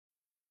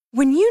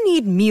When you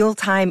need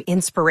mealtime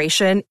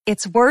inspiration,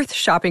 it's worth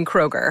shopping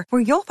Kroger,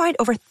 where you'll find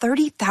over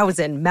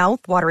 30,000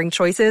 mouth-watering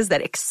choices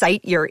that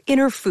excite your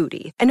inner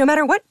foodie. And no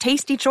matter what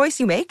tasty choice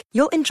you make,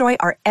 you'll enjoy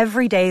our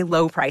everyday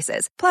low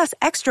prices, plus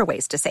extra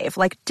ways to save,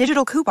 like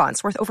digital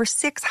coupons worth over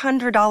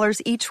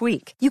 $600 each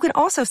week. You can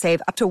also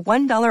save up to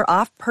 $1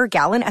 off per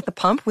gallon at the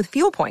pump with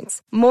fuel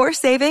points. More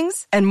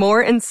savings and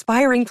more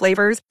inspiring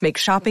flavors make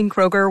shopping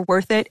Kroger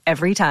worth it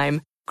every time.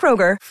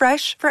 Kroger,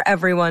 fresh for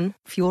everyone.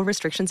 Fuel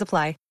restrictions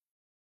apply.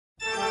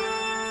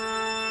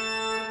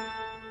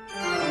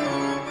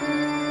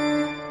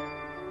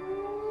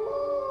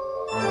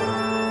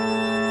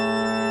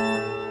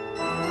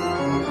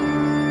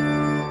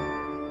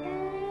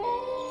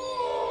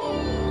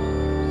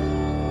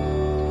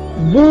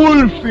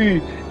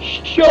 Wolfie,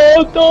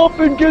 shut up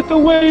and get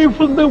away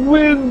from the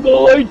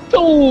window. I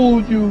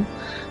told you.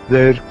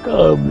 They're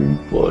coming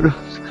for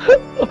us.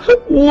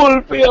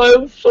 Wolfie, I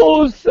am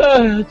so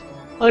sad.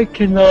 I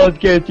cannot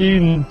get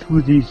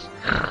into this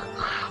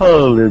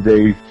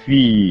holiday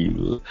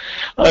feel.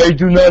 I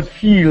do not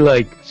feel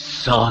like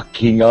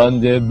sucking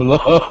on the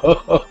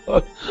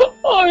blood.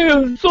 I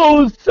am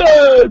so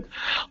sad.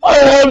 I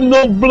have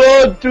no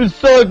blood to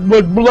suck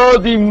but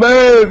Bloody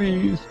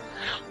Marys.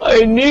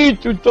 I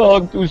need to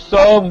talk to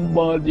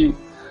somebody,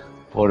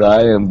 for I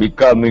am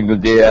becoming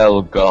the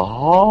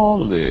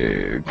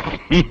alcoholic.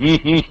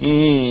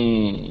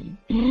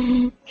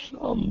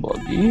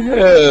 Somebody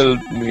help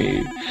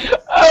me.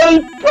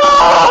 El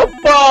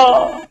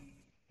Papa!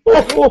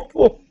 Hello.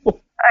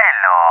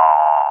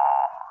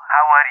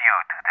 How are you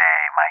today,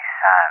 my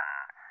son?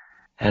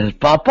 El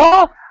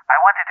Papa? I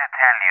wanted to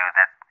tell you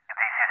that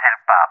this is El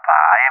Papa.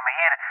 I am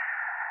here.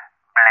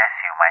 Bless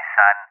you, my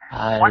son.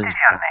 What is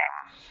your name?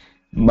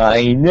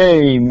 My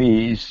name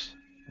is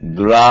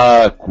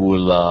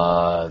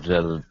Dracula,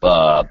 El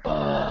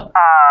Papa.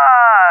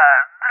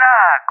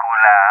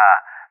 Dracula.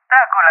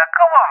 Dracula,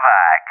 come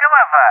vai?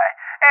 Come vai?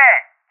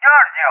 Hey,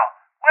 Giorgio,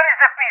 where is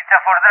the pizza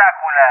for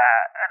Dracula?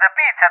 The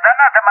pizza,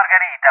 not the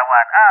margarita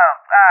one.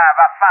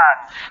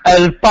 Vaffanculo.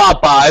 El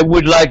Papa, I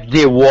would like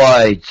the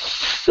white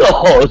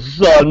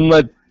sauce on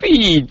my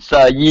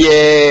pizza,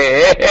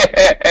 yes.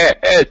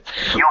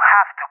 You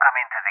have to come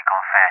into the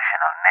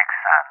confessional next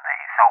Sunday.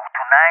 So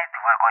tonight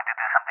we're going to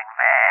do something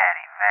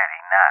very,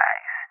 very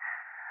nice.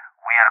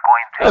 We are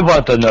going to... I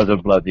want another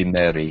Bloody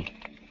Mary.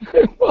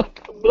 I want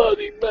a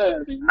Bloody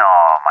Mary. No,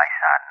 my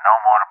son, no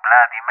more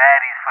Bloody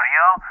Marys for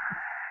you.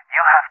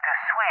 You have to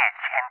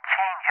switch and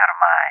change your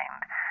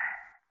mind.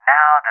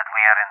 Now that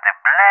we are in the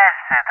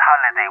blessed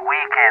holiday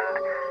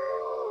weekend,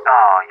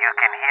 you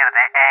can hear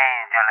the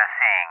angel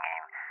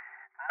singing.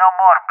 No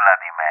more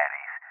Bloody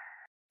Marys.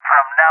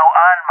 From now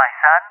on, my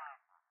son,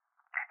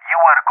 you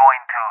are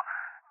going to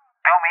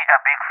do me a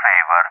big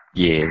favor.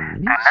 Yes?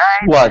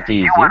 Tonight, What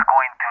is you are it?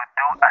 going to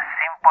do a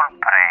simple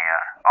prayer,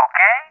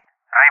 okay?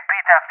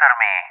 Repeat after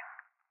me.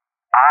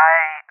 I,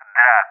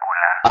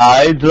 Dracula,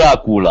 I,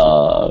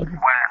 Dracula, will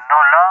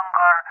no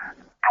longer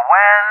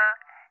dwell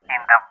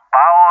in the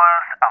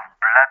bowels of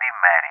Bloody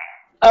Mary.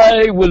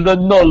 I will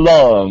no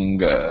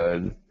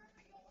longer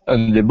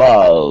on the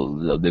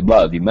bowels of the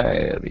Bloody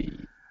Mary.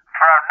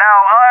 From now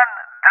on,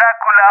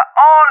 Dracula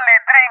only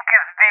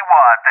drinks the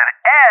water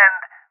and,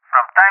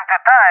 from time to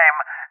time,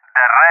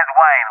 the red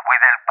wine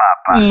with El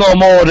Papa. No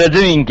more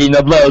drinking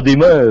a Bloody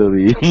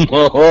Mary.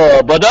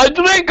 But I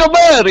drink a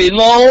Mary,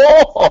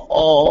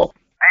 no.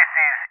 This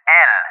is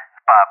El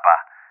Papa,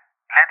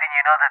 letting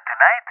you know that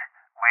tonight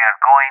we are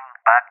going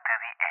back to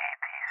the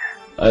 80s.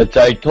 As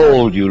I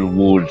told you,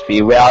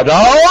 Wolfie, we are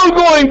all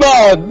going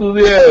back to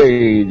the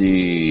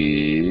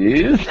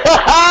 80s.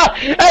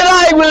 And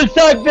I will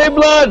suck the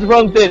blood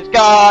from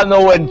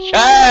Toscano and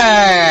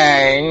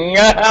Chang.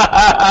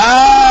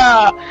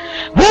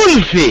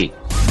 Wolfie!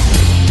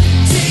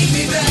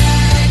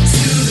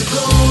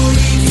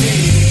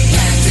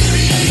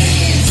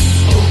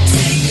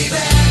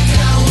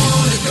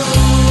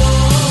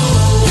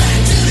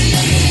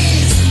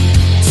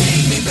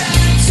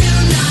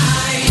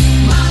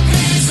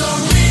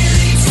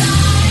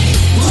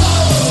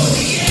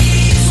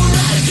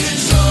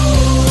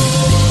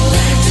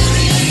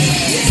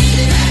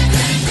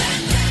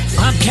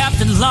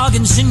 Captain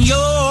Loggins and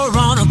you're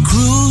on a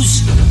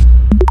cruise.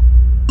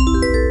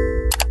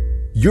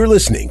 You're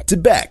listening to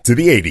Back to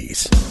the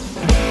 80s.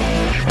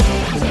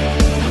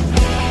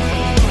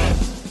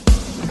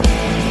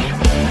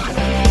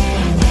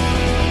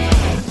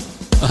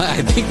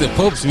 I think the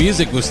Pope's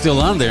music was still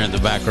on there in the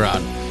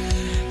background.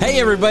 Hey,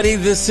 everybody,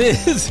 it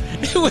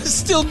was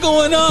still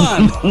going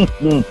on.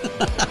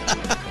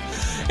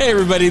 Hey,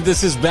 everybody,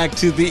 this is Back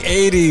to the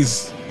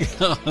 80s.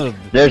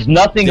 There's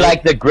nothing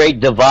like the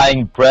great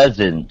divine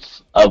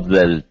presence of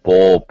the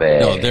Pope.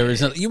 No, there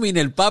is. You mean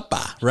El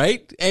Papa,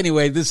 right?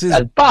 Anyway, this is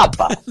El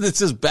Papa.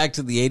 This is Back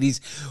to the 80s.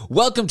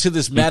 Welcome to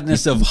this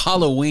madness of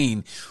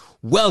Halloween.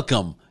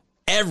 Welcome,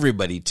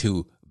 everybody,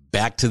 to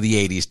Back to the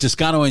 80s.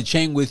 Toscano and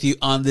Chang with you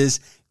on this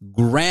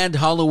grand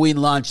Halloween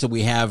launch that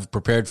we have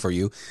prepared for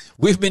you.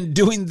 We've been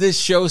doing this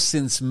show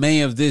since May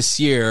of this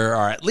year,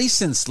 or at least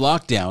since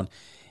lockdown.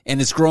 And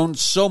it's grown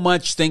so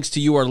much thanks to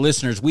you, our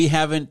listeners. We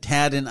haven't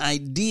had an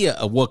idea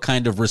of what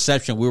kind of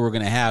reception we were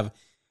going to have,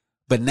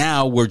 but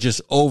now we're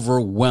just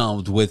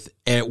overwhelmed with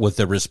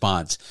the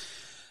response.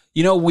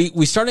 You know,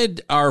 we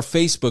started our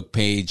Facebook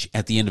page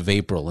at the end of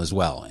April as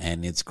well,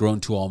 and it's grown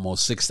to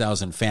almost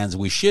 6,000 fans.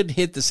 We should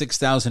hit the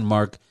 6,000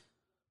 mark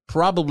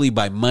probably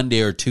by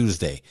Monday or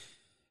Tuesday.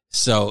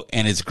 So,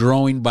 and it's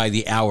growing by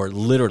the hour,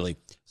 literally.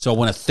 So I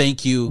want to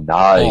thank you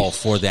all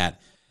for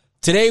that.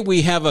 Today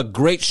we have a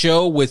great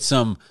show with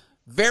some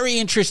very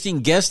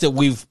interesting guests that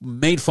we've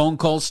made phone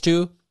calls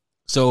to.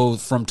 So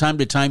from time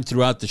to time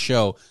throughout the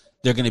show,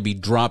 they're going to be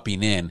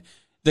dropping in.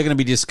 They're going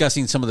to be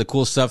discussing some of the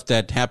cool stuff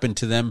that happened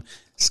to them,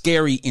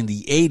 scary in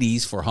the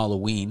 80s for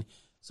Halloween.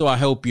 So I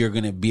hope you're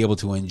going to be able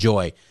to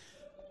enjoy.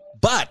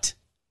 But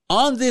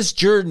on this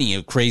journey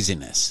of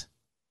craziness,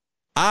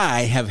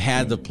 I have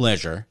had the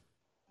pleasure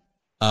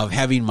of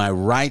having my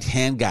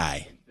right-hand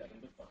guy,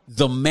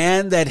 the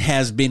man that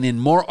has been in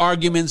more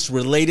arguments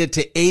related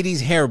to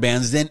 80s hair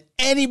bands than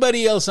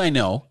anybody else I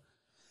know.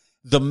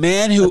 The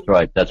man who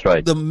That's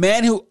right. The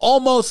man who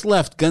almost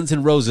left Guns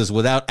N' Roses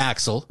without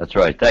Axl. That's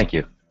right. Thank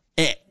you.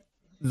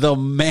 The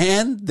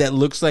man that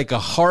looks like a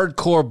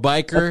hardcore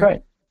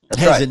biker.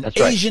 Has an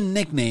Asian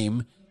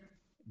nickname,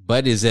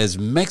 but is as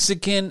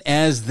Mexican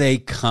as they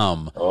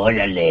come.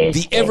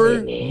 The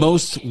ever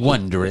most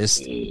wondrous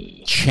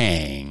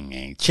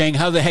Chang. Chang,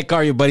 how the heck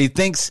are you, buddy?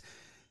 Thanks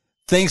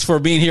for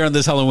being here on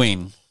this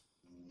Halloween.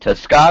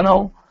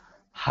 Toscano,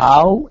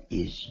 how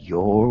is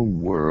your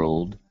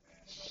world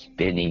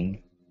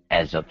spinning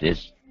as of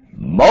this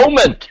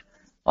moment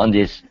on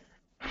this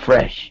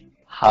fresh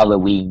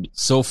Halloween?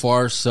 So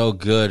far, so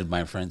good,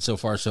 my friend. So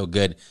far, so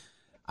good.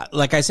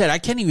 Like I said, I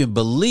can't even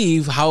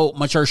believe how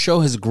much our show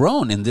has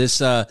grown in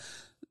this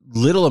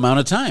little amount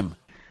of time.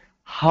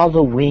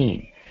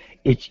 Halloween,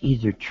 it's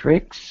either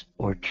tricks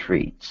or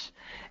treats.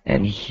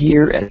 And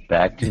here at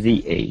Back to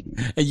the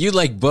 80s, and you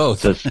like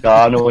both.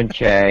 Toscano and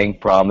Chang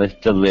promise to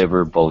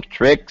deliver both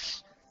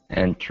tricks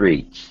and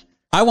treats.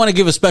 I want to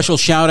give a special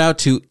shout out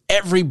to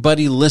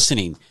everybody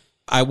listening.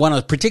 I want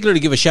to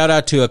particularly give a shout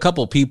out to a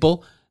couple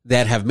people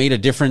that have made a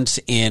difference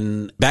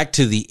in Back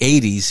to the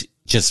 80s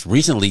just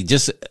recently,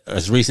 just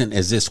as recent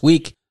as this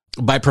week,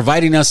 by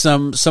providing us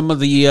some of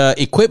the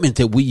equipment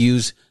that we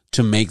use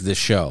to make this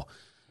show.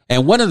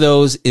 And one of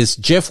those is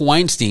Jeff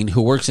Weinstein,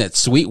 who works at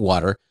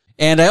Sweetwater.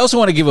 And I also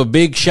want to give a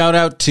big shout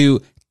out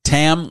to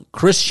Tam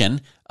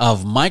Christian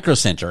of Micro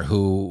Center,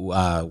 who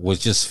was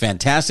just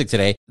fantastic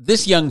today.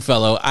 This young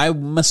fellow,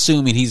 I'm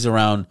assuming he's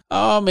around,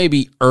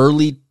 maybe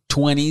early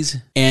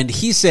 20s. And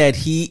he said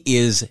he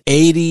is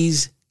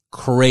 80s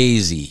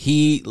crazy.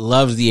 He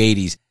loves the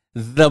 80s.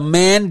 The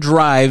man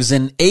drives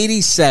an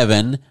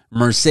 87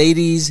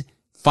 Mercedes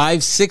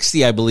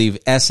 560, I believe,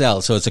 SL.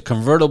 So it's a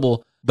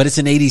convertible, but it's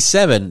an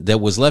 87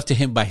 that was left to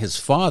him by his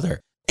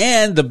father.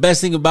 And the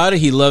best thing about it,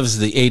 he loves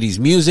the 80s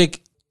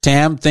music.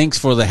 Tam, thanks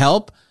for the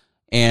help.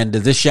 And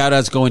this shout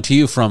out's going to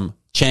you from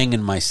Chang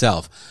and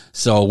myself.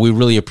 So we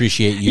really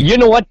appreciate you. You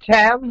know what,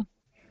 Tam?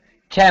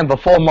 Tam,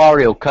 before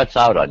Mario cuts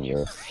out on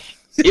you,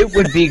 it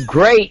would be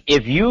great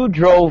if you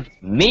drove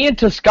me and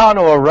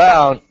Toscano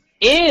around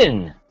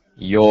in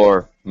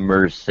your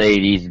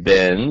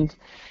Mercedes-Benz,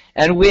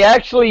 and we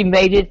actually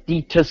made it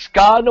the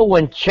Toscano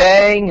and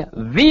Chang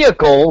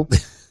vehicle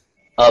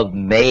of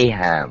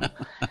mayhem.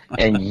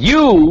 And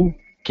you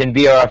can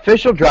be our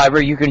official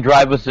driver. You can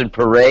drive us in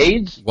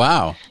parades.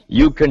 Wow.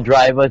 You can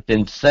drive us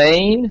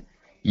insane.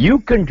 You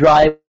can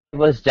drive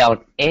us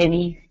down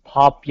any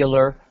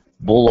popular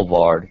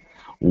boulevard,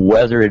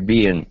 whether it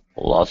be in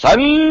Los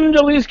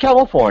Angeles,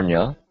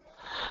 California,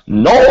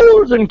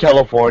 Northern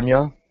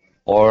California,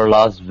 or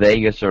Las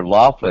Vegas or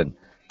Laughlin.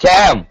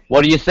 Tam,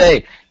 what do you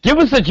say? Give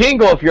us a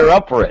jingle if you're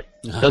up for it.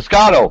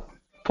 Toscano,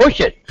 push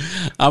it.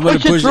 I'm going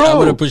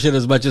to push it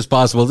as much as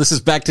possible. This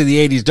is Back to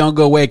the 80s. Don't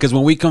go away, because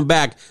when we come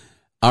back,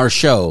 our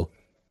show,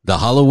 the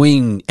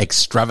Halloween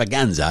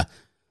extravaganza,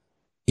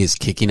 is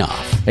kicking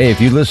off. Hey,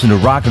 if you listen to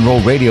rock and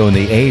roll radio in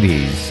the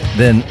 80s,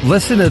 then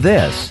listen to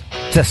this.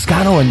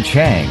 Toscano and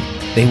Chang,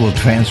 they will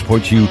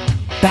transport you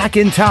back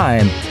in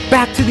time,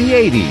 back to the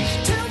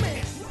 80s.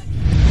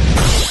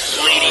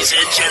 Ladies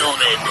and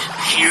gentlemen,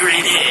 here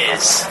it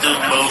is, the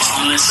most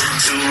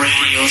listened to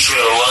radio show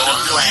on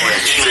the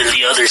planet. Even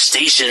the other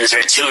stations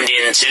are tuned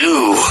in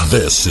too.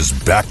 This is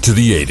Back to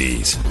the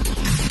 80s.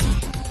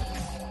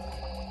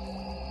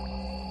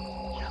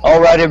 All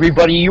right,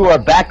 everybody, you are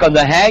back on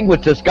the hang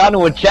with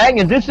Toscano and Chang,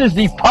 and this is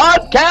the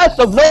podcast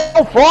of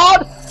No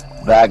Fraud,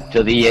 Back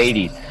to the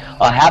 80s.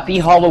 A happy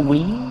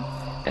Halloween,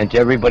 and to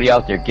everybody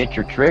out there, get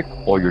your trick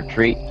or your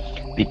treat,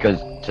 because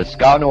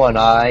Toscano and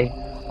I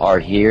are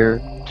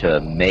here to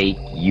make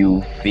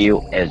you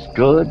feel as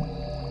good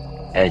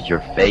as your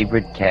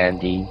favorite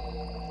candy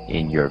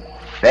in your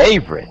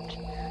favorite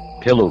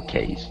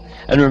pillowcase.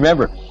 And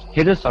remember,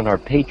 hit us on our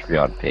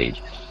Patreon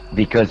page,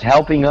 because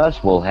helping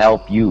us will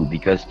help you,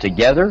 because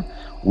together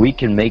we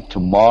can make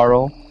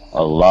tomorrow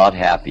a lot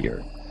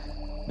happier.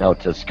 Now,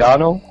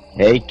 Toscano,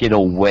 take it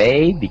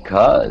away,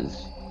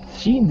 because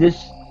seeing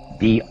this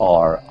be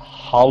our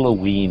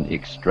Halloween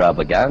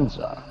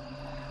extravaganza.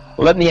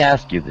 Let me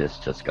ask you this,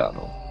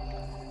 Toscano.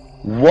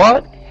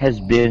 What has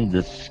been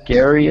the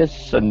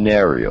scariest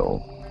scenario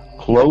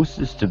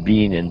closest to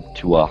being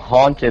into a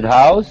haunted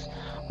house,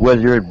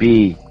 whether it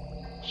be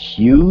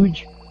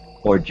huge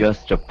or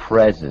just a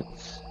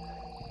presence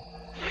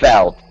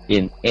felt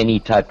in any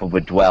type of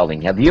a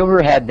dwelling? Have you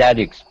ever had that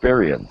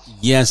experience?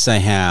 Yes, I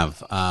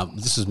have.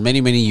 This was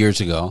many, many years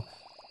ago.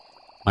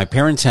 My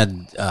parents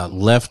had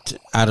left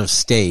out of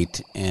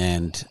state,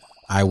 and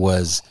I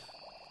was,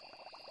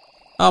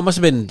 must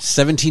have been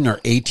 17 or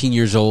 18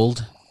 years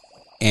old,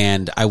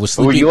 and I was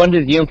sleeping. Were you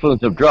under the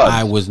influence of drugs?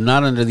 I was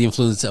not under the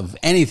influence of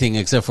anything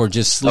except for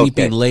just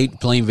sleeping late,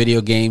 playing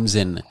video games,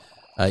 and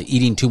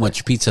eating too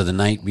much pizza the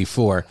night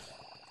before.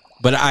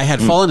 But I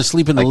had fallen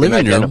asleep in the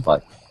living room.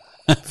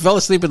 I fell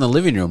asleep in the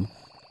living room.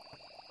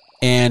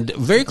 And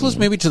very close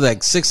maybe to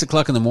like 6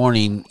 o'clock in the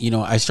morning,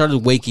 I started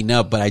waking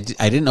up, but I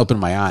didn't open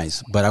my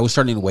eyes. But I was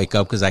starting to wake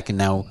up because I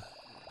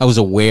was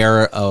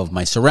aware of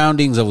my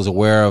surroundings. I was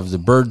aware of the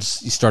birds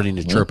starting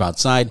to chirp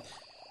outside.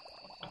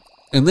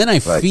 And then I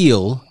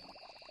feel,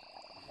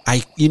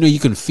 you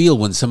can feel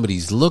when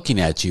somebody's looking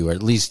at you, or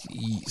at least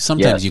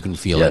sometimes you can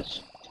feel it.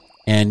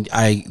 And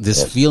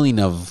this feeling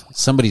of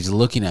somebody's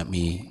looking at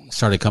me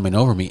started coming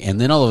over me.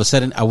 And then all of a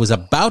sudden I was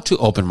about to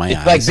open my eyes.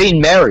 It's like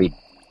being married.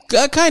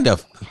 Kind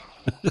of.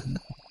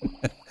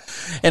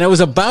 And I was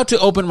about to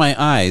open my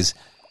eyes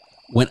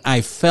when I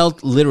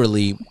felt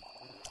literally,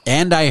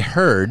 and I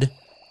heard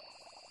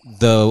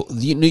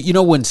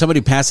when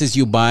somebody passes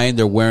you by and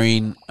they're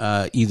wearing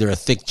either a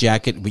thick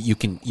jacket, but you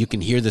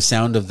can hear the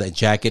sound of that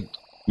jacket.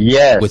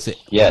 Yes. With it.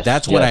 Yes.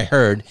 That's what I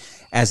heard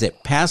as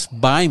it passed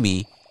by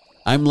me.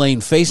 I'm laying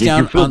face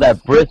down. Did you feel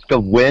that brisk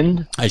of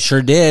wind? I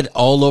sure did,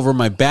 all over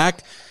my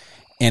back,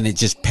 and it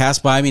just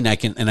passed by me,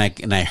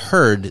 and I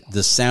heard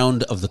the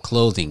sound of the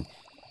clothing.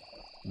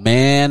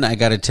 Man, I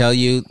got to tell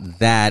you,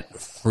 that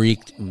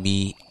freaked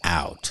me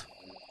out.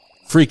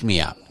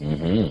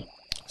 Mm-hmm.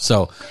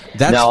 So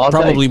that's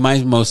probably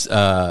my most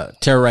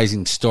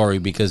terrorizing story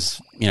because,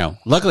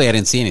 luckily I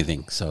didn't see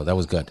anything. So that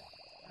was good.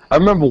 I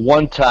remember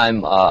one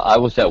time I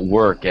was at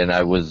work, and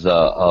I was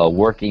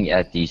working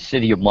at the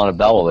city of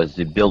Montebello as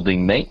the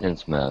building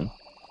maintenance man,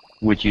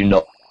 which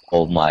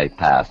of my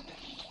past.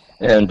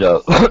 And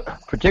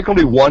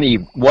particularly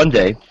one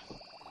day,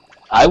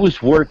 I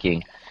was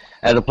working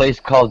at a place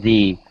called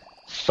the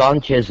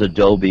Sanchez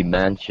Adobe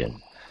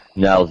Mansion.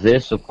 Now,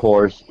 this, of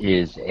course,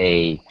 is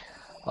a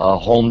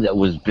home that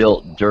was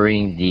built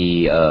during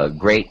the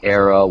great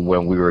era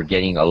when we were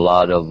getting a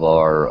lot of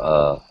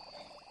our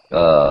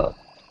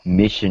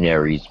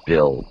missionaries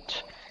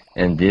built.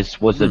 And this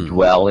was a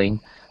dwelling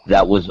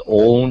that was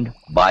owned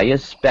by a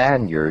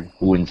Spaniard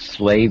who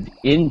enslaved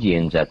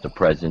Indians at the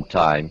present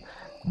time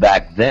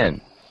back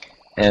then.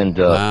 And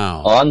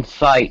on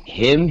site,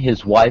 him,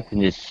 his wife,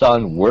 and his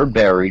son were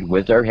buried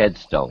with their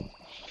headstone.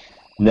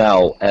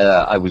 Now,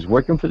 I was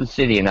working for the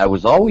city, and I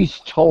was always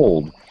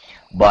told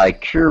by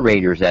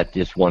curators at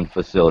this one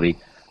facility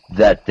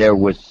that there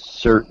was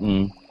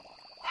certain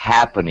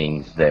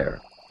happenings there.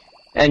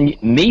 And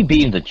me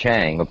being the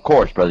Chang, of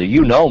course, brother,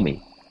 you know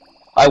me.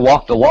 I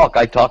walk the walk,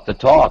 I talk the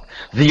talk.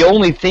 The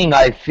only thing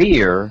I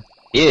fear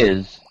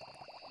is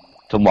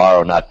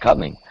tomorrow not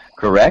coming,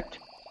 correct?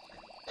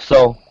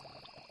 So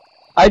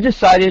I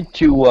decided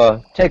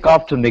to take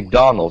off to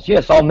McDonald's.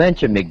 Yes, I'll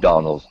mention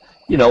McDonald's,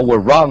 where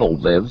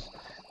Ronald lives.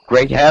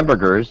 Great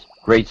hamburgers,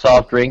 great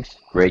soft drinks,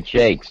 great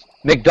shakes.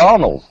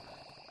 McDonald's.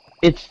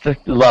 It's the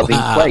loving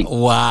place.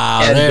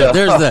 Wow.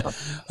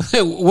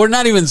 And, we're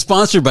not even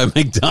sponsored by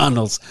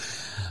McDonald's,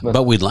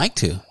 but we'd like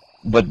to.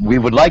 But we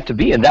would like to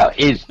be, and that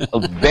is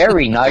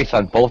very nice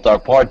on both our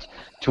parts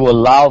to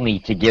allow me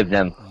to give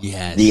them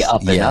the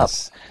up and up.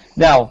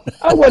 Now,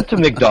 I went to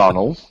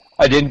McDonald's.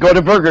 I didn't go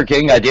to Burger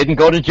King. I didn't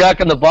go to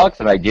Jack in the Box,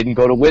 and I didn't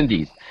go to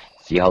Wendy's.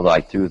 See how I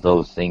threw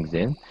those things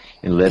in?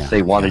 Unless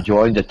they want to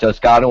join the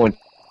Toscano and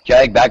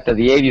Jag back to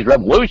the 80s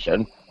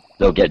revolution,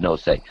 they'll get no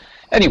say.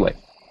 Anyway,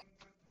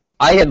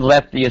 I had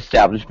left the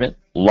establishment,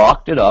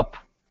 locked it up,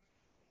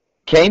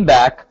 came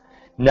back.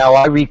 Now,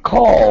 I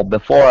recall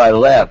before I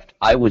left,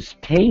 I was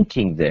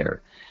painting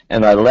there,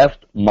 and I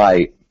left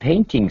my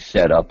painting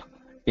setup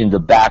in the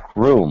back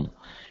room.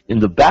 In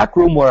the back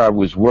room where I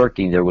was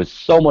working, there was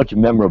so much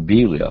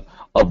memorabilia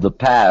of the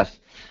past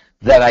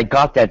that I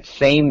got that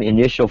same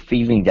initial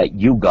feeling that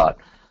you got.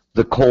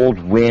 The cold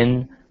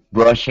wind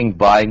brushing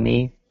by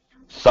me,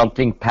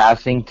 something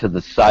passing to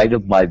the side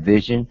of my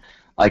vision.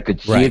 I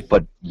could see it,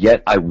 but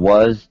yet I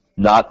was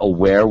not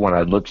aware when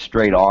I looked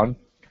straight on.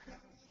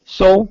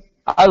 So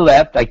I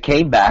left. I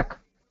came back.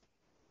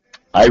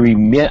 I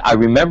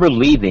remember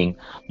leaving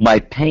my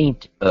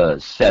paint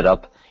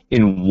setup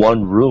in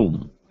one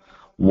room.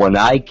 When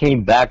I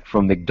came back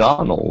from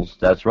McDonald's,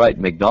 that's right,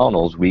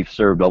 McDonald's, we've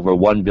served over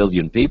 1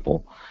 billion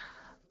people.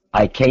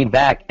 I came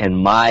back, and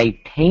my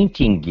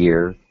painting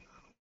gear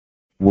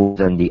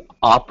was in the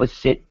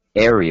opposite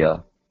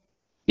area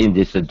in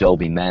this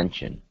Adobe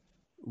mansion.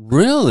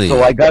 Really?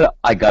 So I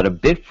got a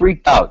bit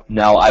freaked out.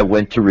 Now I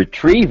went to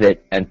retrieve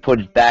it and put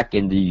it back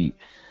in the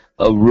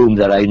room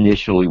that I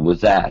initially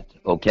was at,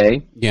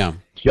 okay? Yeah.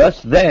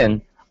 Just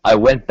then, I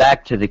went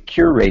back to the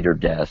curator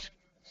desk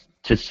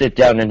to sit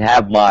down and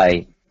have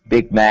my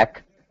Big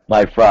Mac,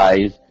 my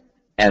fries,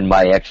 and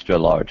my extra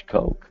large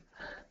Coke.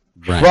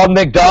 Right. From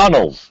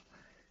McDonald's,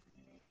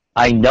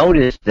 I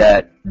noticed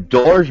that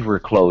doors were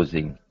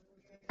closing,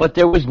 but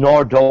there was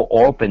no door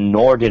open,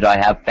 nor did I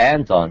have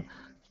fans on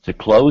to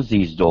close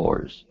these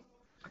doors.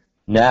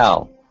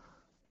 Now,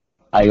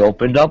 I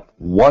opened up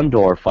one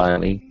door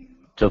finally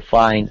to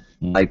find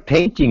my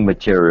painting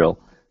material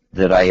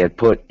that I had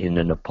put in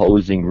an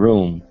opposing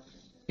room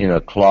in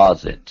a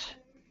closet.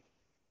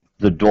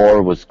 The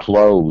door was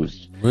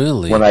closed.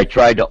 Really? When I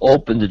tried to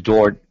open the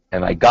door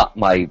and I got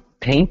my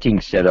painting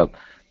set up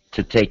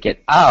to take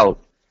it out,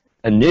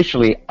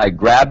 initially I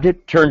grabbed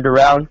it, turned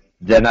around,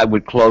 then I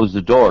would close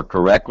the door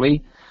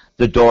correctly.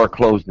 The door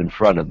closed in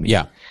front of me.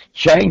 Yeah.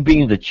 Chang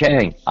being the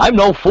Chang, I'm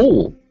no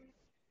fool.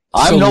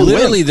 I'm so no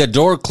literally wimp. the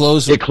door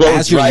closed, It closed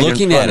as you're right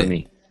looking in at front it. of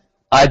me.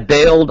 I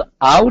bailed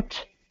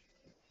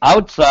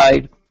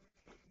outside,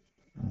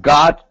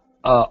 got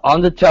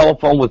on the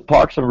telephone with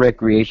Parks and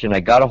Recreation. I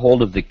got a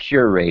hold of the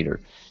curator,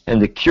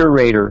 and the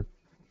curator,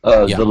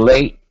 the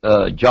late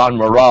John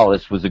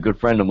Morales, was a good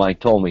friend of mine,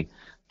 told me,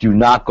 do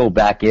not go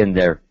back in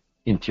there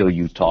until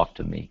you talk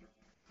to me.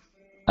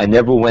 I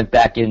never went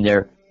back in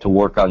there to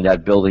work on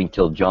that building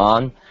till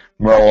John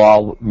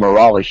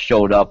Morales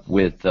showed up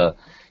with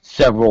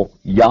several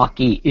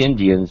Yaqui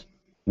Indians,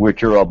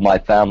 which are of my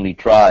family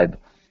tribe,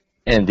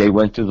 and they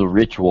went through the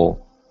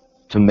ritual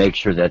to make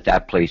sure that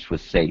that place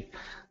was safe.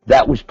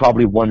 That was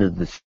probably one of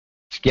the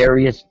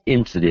scariest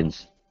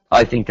incidents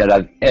I think that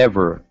I've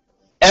ever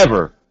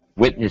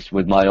witnessed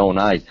with my own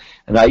eyes.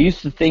 And I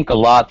used to think a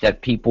lot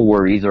that people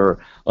were either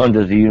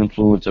under the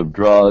influence of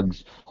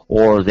drugs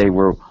or they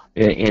were,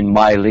 in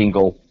my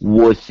lingo,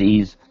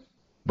 wussies.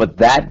 But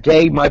that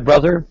day, my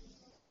brother,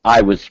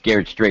 I was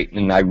scared straight,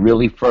 and I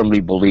really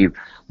firmly believe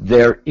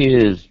there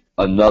is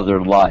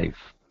another life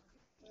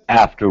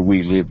after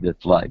we live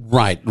this life.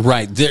 Right.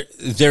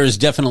 There is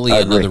definitely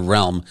another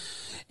realm.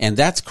 And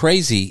that's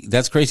crazy.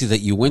 That's crazy that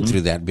you went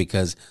through that,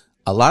 because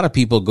a lot of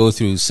people go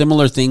through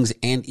similar things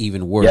and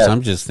even worse. Yes.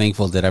 I'm just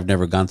thankful that I've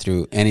never gone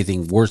through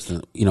anything worse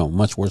than,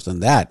 much worse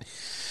than that.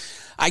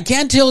 I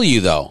can tell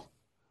you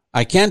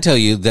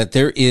that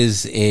there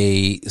is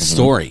a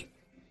story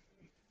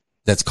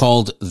that's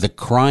called The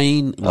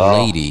Crying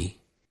Lady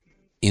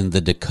in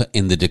the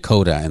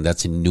Dakota, and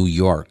that's in New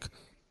York.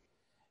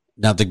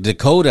 Now, the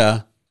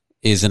Dakota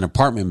is an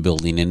apartment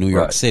building in New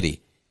York City.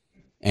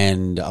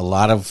 And a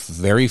lot of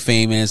very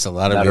famous, a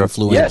lot of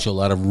influential, a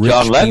lot of rich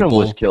John Lennon people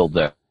was killed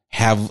there.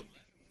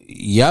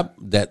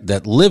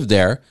 that lived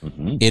there.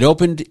 It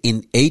opened in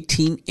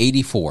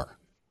 1884.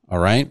 All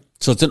right.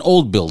 So it's an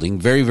old building,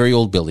 very, very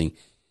old building.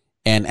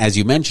 And as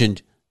you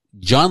mentioned,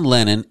 John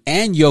Lennon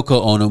and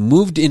Yoko Ono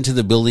moved into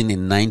the building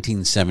in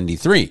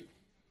 1973.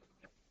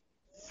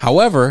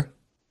 However,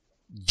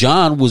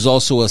 John was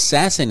also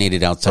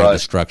assassinated outside the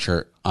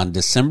structure on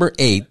December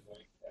 8th,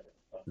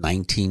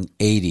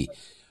 1980.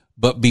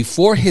 But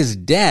before his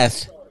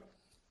death,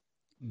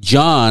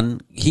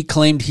 John, he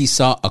claimed he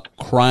saw a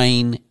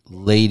crying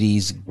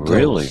lady's ghost.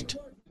 Really?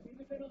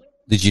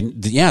 Did you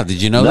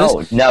know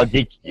this? Now,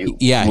 did you?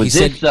 Yeah, Was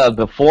he this said,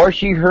 before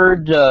she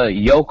heard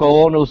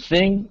Yoko Ono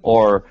sing,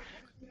 or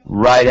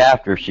right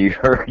after she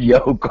heard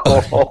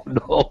Yoko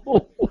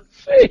Ono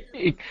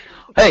sing?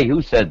 Hey,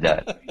 who said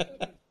that?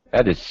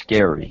 That is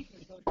scary.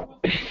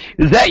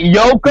 Is that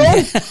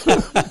Yoko?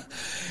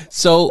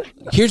 So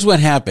here's what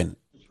happened.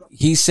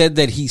 He said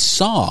that he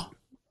saw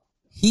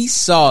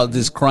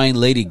this crying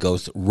lady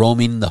ghost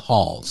roaming the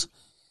halls.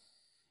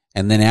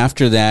 And then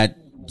after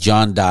that,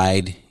 John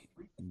died.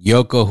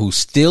 Yoko, who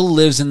still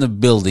lives in the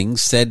building,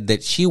 said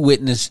that she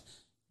witnessed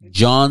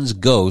John's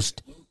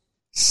ghost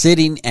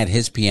sitting at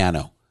his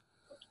piano.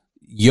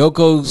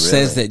 Yoko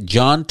says that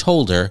John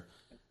told her,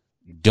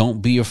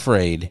 "Don't be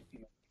afraid.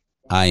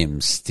 I am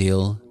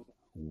still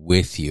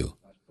with you."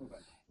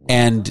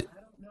 And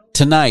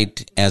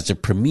tonight, as a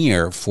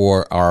premiere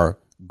for our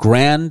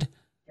grand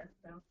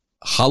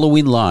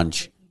Halloween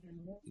launch,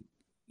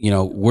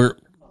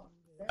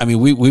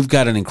 we've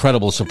got an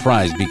incredible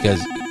surprise because,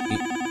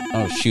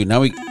 oh shoot, now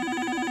we're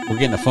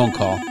getting a phone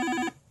call.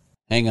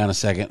 Hang on a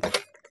second.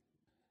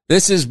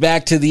 This is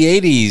Back to the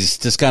 80s.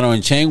 Toscano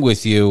and Chang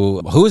with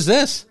you. Who is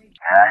this?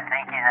 I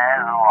think you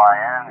know who I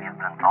am. You've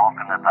been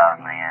talking about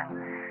me, and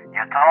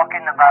you're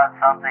talking about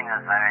something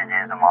that's very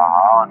dear to my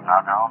heart.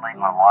 Not only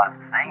my wife's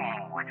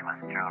singing, which was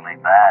truly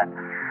bad,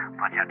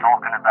 but you're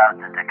talking about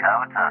the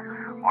Dakota,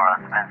 where I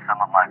spent some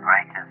of my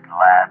greatest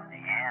last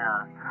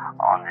years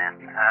on this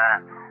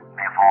earth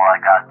before I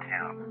got to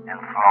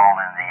enthrall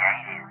in the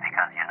 80s,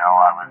 because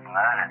I was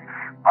murdered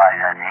by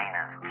that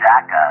heinous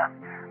jackass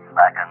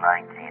back in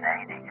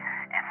 1980.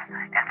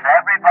 It's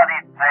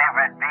everybody's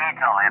favorite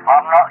Beatle. If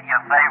I'm not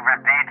your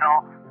favorite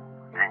Beatle,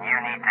 then you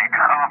need to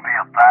go be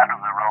a part of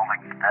the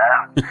Rolling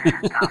Stones.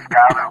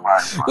 Toscano, my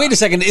friend. Wait a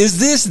second. Is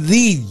this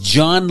the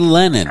John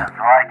Lennon? That's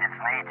right, it's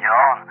me,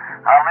 John.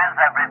 How is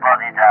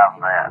everybody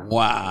down there?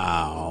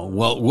 Wow.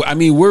 Well, I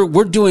mean,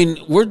 we're doing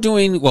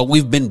well.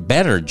 We've been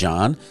better,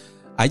 John.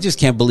 I just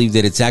can't believe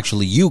that it's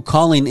actually you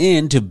calling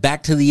in to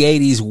Back to the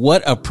 80s.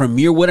 What a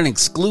premiere! What an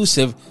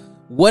exclusive!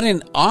 What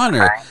an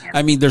honor!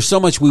 I mean, there's so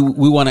much we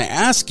want to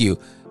ask you,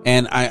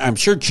 and I'm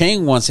sure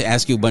Chang wants to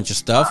ask you a bunch of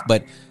stuff,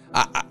 but.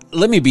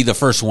 Let me be the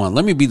first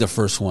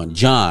one.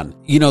 John,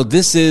 you know,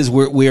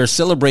 we are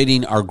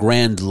celebrating our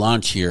grand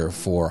launch here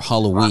for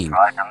Halloween. That's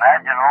right.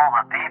 Imagine all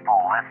the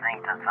people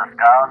listening to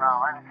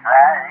Toscano and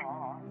sang.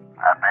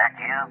 I bet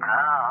you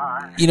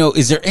could. You know,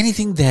 is there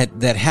anything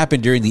that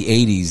happened during the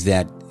 80s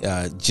that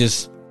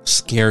just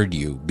scared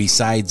you?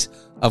 Besides,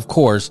 of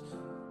course,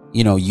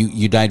 you know,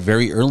 you died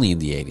very early in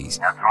the 80s.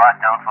 That's right.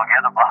 Don't forget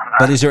about that.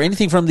 But is there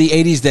anything from the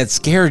 80s that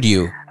scared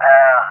you?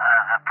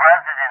 The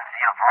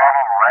presidency of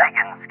Ronald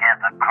Reagan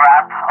scared the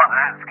crap out of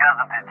me, scared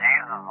the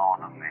bejesus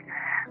out of me,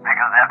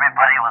 because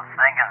everybody was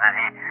thinking that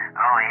he's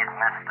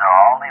Mr.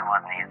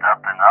 Hollywood and he's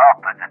up and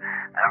up, but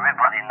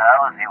everybody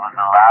knows he was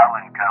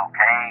allowing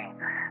cocaine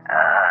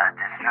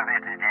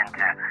distributed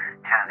into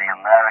the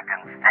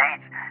American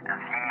states as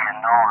he and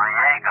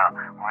Noriega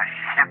were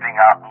shipping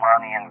out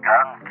money and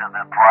guns to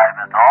the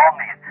private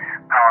armies,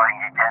 going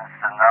against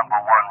the number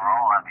one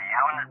rule of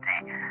unity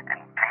and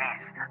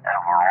peace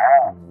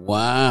overall.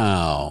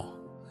 Wow.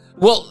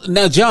 Well,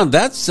 now, John,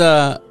 that's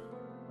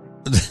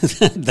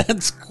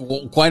that's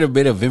quite a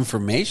bit of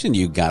information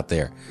you got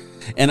there.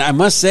 And I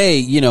must say,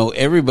 you know,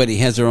 everybody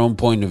has their own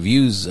point of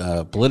views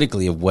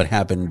politically of what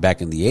happened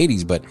back in the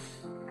 80s, but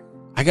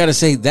I got to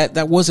say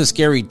that was a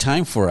scary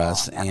time for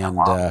us. And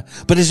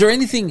but is there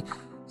anything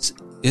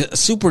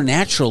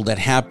supernatural that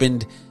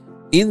happened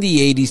in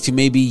the 80s to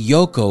maybe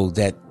Yoko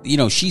that, you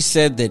know, she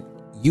said that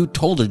you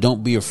told her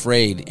don't be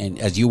afraid, and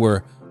as you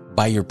were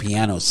by your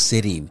piano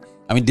sitting.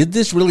 I mean, did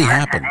this really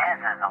happen? It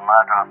is, as a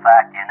matter of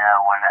fact. You know,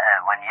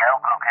 when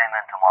Yoko came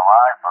into my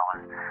life,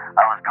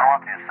 I was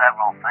going through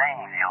several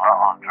things, a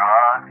lot of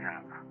drugs, and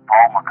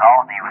Paul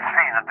McCartney was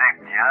being a big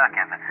jerk,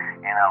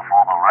 you know,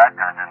 for the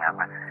record, and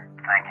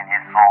thinking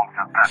his songs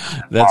are better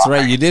than That's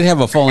mine. right. You did have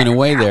a falling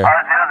away there.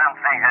 I didn't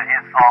think that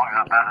his songs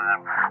are better than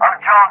I'm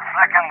John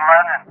frickin'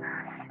 Lennon.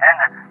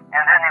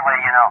 And anyway,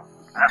 you know,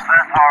 the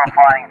first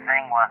horrifying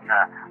thing was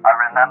I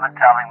remember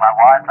telling my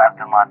wife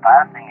after my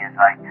passing is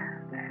like,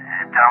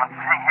 don't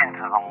sing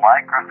into the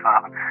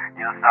microphone,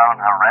 you sound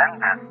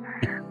horrendous.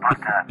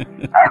 But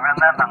I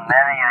remember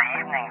many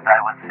evenings I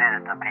would sit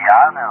at the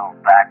piano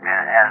back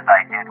as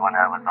I did when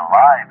I was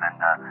alive, and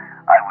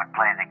I would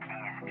play the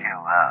keys to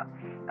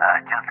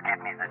just give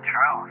me the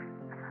truth.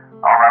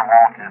 All I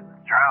want is the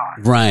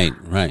truth. Right.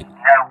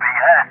 No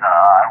BS.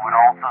 I would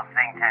also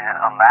sing to her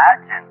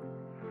Imagine.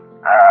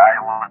 I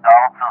would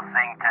also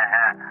sing to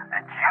her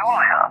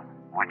Julia,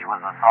 which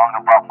was a song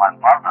about my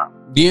mother.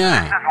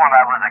 Yeah. This is when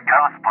I was a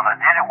ghost, but I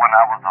did it when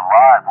I was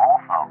alive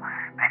also,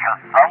 because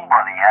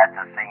somebody had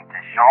to sing to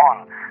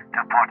Sean to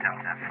put him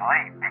to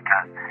sleep,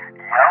 because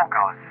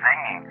Yoko's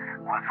singing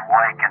was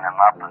waking him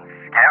up and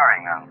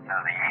scaring him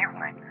through the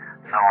evening.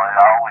 So I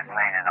always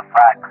made it a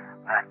fact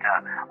that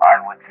I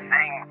would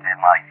sing to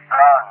my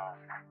sons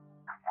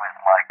with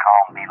my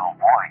calm Beatle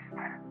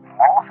voice,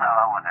 more so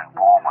than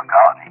Paul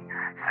McCartney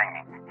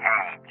singing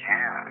Hey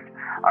Jude.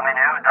 I mean,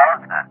 who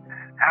does that?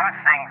 Who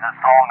sings a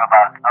song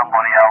about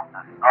somebody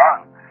else's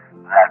son?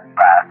 That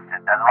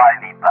bastard, that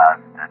lively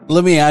bastard.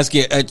 Let me ask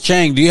you,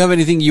 Chang, do you have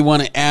anything you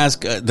want to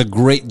ask the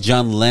great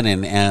John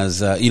Lennon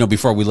as, you know,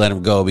 before we let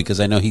him go? Because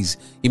I know he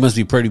must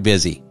be pretty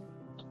busy.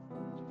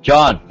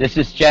 John, this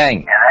is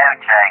Chang. Hello,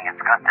 Chang.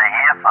 It's good to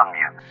hear from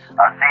you.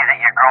 I see that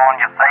you're growing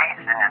your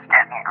face and it's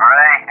getting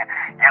gray.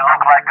 You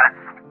look like a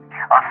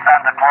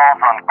Santa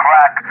Claus on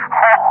crack.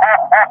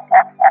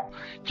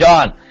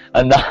 John,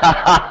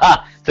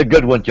 it's a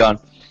good one, John.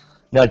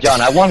 Now,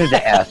 John, I wanted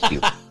to ask you,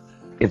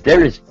 if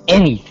there is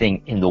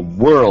anything in the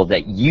world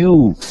that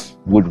you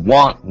would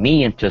want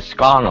me and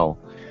Toscano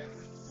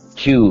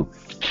to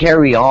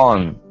carry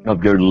on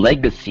of your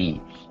legacy,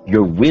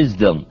 your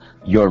wisdom,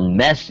 your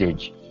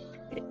message,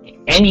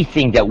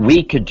 anything that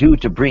we could do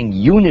to bring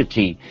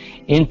unity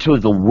into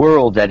the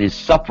world that is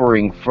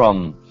suffering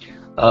from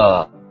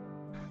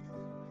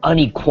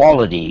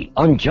inequality,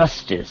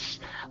 injustice,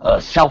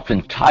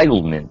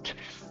 self-entitlement,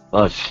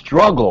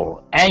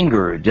 struggle,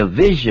 anger,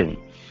 division.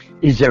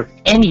 Is there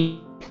anything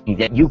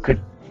that you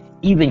could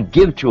even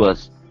give to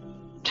us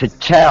to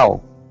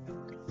tell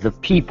the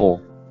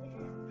people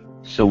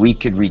so we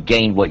could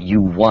regain what you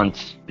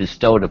once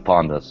bestowed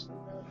upon us?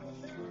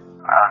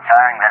 Well,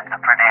 Chang, that's a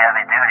pretty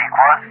heavy-duty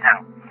question.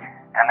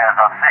 And as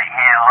I sit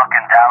here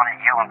looking down at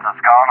you and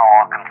Toscano,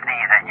 I can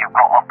see that you've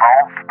got a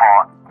bald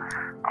spot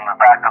on the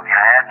back of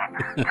your head,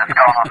 and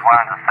Toscano's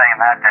wearing the same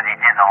hat that he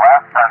did the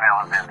last time he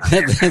was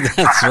interviewed.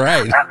 That's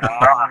right. That's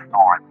another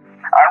story.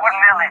 I would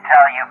merely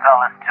tell you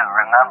fellas to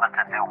remember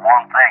to do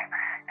one thing,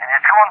 and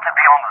it's going to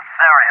be on the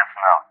serious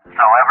note.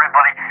 So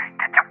everybody,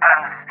 get your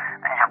pens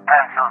and your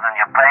pencils and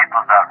your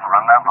papers out and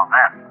remember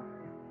this.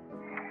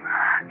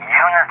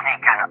 Unity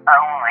can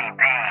only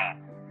be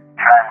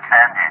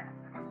transcended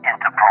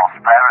into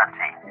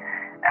prosperity.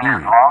 And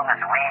as long as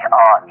we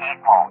are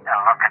equal and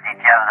look at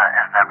each other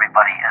as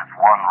everybody as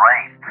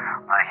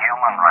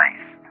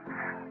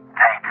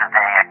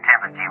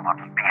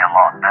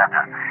lot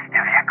better.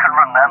 If you could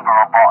remember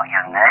about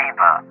your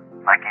neighbor,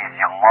 like he's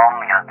your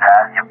mom, your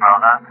dad, your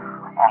brother,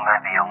 or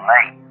maybe your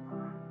mate,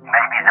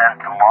 maybe then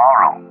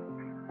tomorrow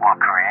will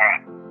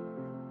create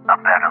a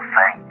better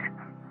fate.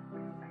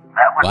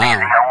 That would be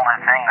the only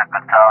thing that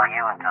could tie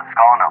you in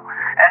Toscano.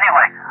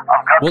 Anyway,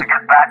 I've got to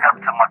get back up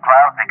to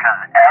McLeod because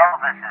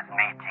Elvis is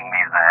meeting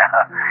me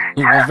there.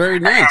 Well,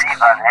 very nice.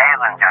 Eddie Van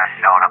Halen just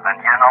showed up, and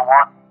you know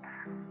what?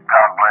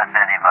 God bless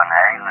Eddie Van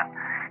Halen.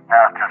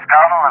 Now,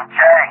 Toscano and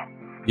Chang.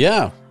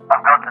 Yeah.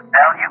 I've got to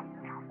tell you,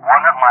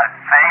 one of my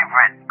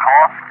favorite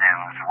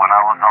costumes when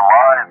I was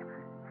alive,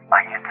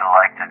 I used to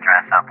like to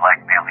dress up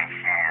like Billy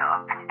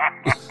Shield.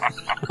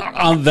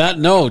 On that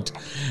note,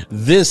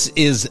 this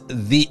is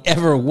the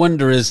ever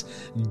wondrous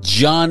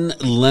John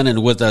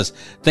Lennon with us.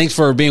 Thanks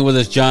for being with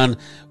us, John.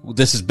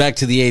 This is Back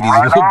to the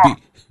 80s.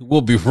 We'll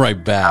be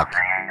right back.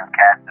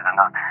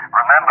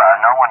 Remember,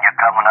 I know when you're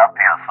coming up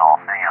here, so I'll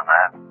see you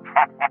there.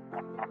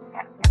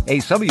 Hey,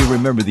 some of you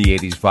remember the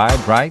 80s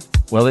vibe, right?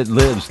 Well, it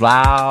lives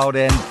loud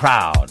and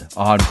proud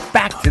on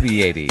Back to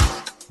the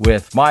 80s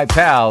with my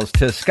pals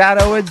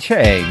Toscano and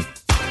Chang.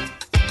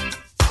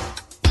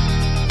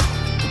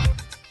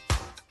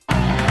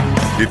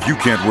 If you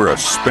can't wear a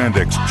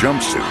spandex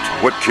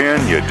jumpsuit, what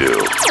can you do?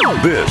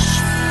 This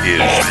is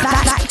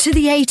Back to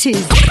the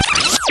 80s.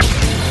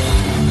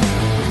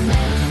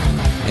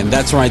 And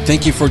that's right.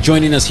 Thank you for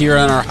joining us here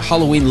on our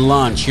Halloween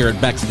launch here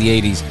at Back to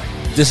the 80s.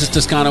 This is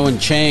Toscano and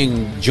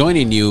Chang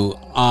joining you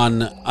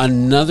on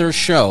another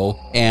show.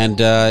 And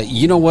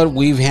you know what?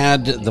 We've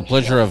had the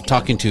pleasure of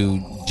talking to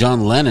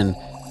John Lennon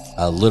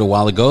a little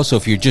while ago. So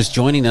if you're just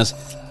joining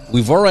us,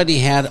 we've already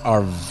had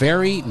our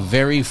very,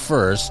 very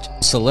first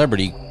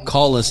celebrity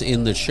call us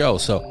in the show.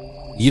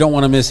 So you don't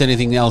want to miss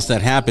anything else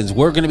that happens.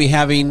 We're going to be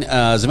having,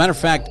 as a matter of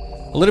fact,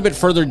 a little bit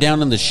further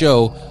down in the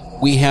show,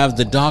 we have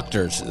the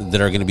doctors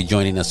that are going to be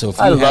joining us. So if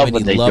you have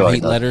any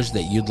love-hate letters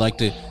that you'd like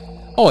to...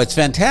 Oh, it's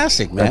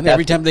fantastic, man. Fantastic.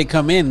 Every time they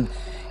come in,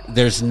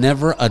 there's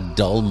never a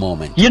dull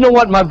moment. You know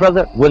what, my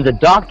brother? When the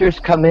doctors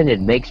come in, it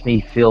makes me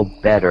feel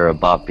better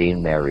about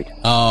being married.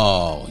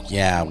 Oh,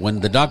 yeah. When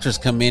the doctors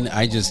come in,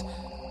 I just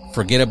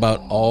forget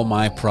about all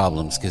my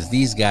problems because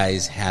these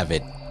guys have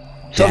it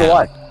So down. do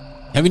I.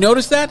 Have you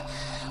noticed that?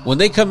 When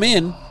they come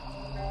in,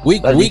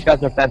 these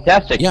guys are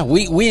fantastic. Yeah,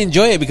 we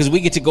enjoy it because we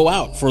get to go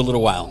out for a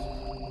little while.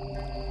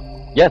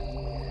 Yes.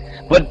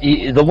 But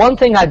the one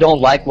thing I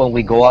don't like when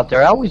we go out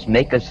there, I always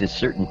make us a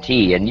certain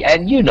tea.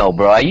 And you know,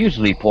 bro, I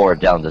usually pour it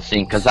down the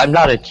sink because I'm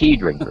not a tea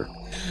drinker.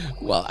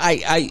 Well,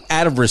 I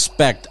out of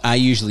respect, I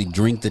usually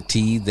drink the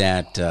tea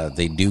that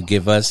they do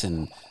give us.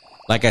 And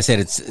like I said,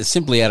 it's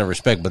simply out of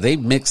respect. But they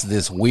mix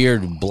this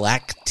weird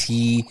black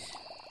tea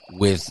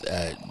with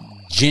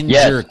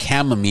ginger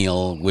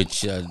chamomile,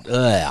 which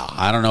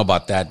I don't know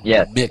about that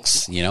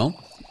mix, you know?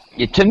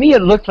 To me,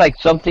 it looked like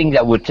something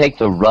that would take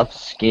the rough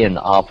skin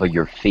off of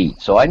your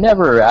feet. So I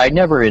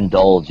never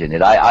indulge in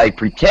it. I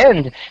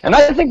pretend, and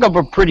I think I'm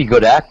a pretty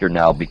good actor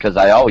now because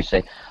I always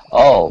say,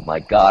 "Oh my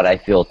God, I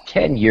feel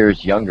 10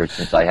 years younger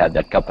since I had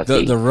that cup of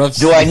tea." The rough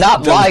Do I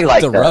not lie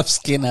like that? The rough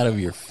skin out of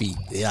your feet,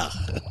 yeah.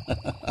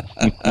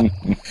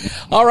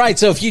 All right,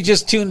 so if you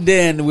just tuned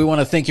in, we want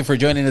to thank you for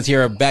joining us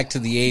here at Back to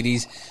the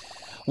 80s.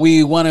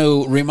 We want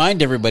to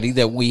remind everybody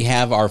that we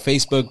have our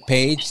Facebook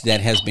page that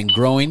has been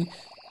growing.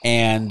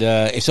 And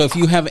so if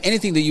you have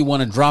anything that you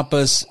want to drop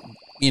us,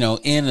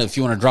 if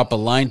you want to drop a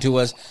line to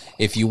us,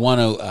 if you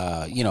want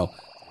to,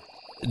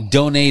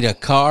 donate a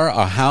car,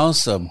 a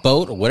house, a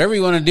boat, or whatever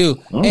you want to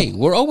do, hey,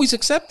 we're always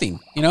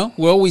accepting. We'll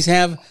always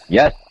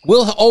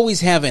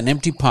have an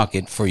empty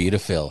pocket for you to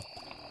fill.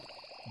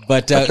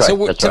 But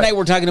tonight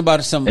we're talking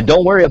about some. And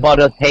don't worry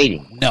about us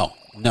hating. No,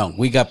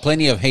 we got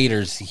plenty of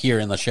haters here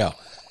in the show.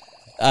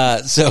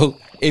 So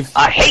if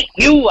I hate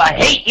you,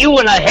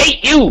 and I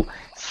hate you.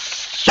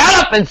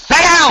 Shut up and sit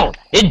down.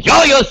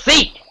 Enjoy your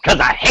seat, because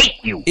I hate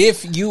you.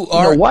 If you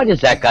are... why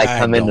does that guy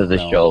come into the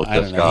show,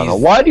 Toscano?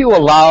 Why do you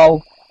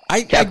allow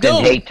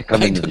Captain Hate to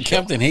come into the show?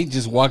 Captain Hate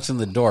just walks in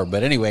the door.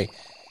 But anyway,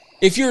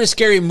 if you're a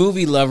scary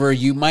movie lover,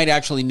 you might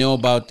actually know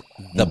about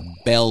the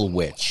Bell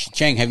Witch.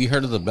 Chang, have you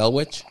heard of the Bell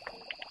Witch?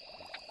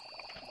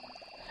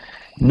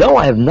 No,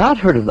 I have not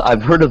heard of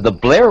I've heard of the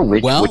Blair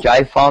Witch, which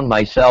I found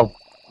myself...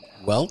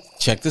 Well,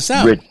 check this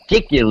out.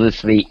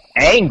 Ridiculously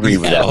angry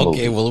with that movie.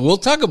 Okay, well, we'll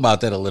talk about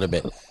that a little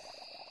bit.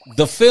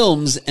 The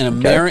films An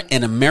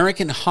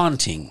American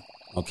Haunting,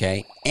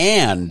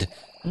 and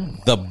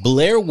the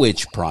Blair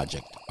Witch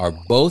Project are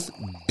both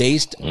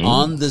based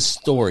on the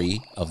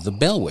story of the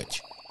Bell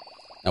Witch.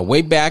 Now,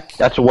 way back...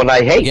 That's the one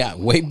I hate. Yeah,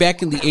 way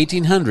back in the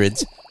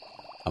 1800s,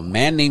 a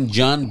man named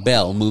John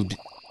Bell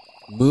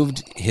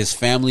moved his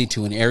family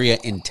to an area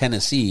in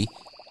Tennessee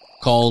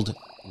called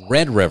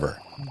Red River.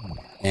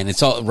 And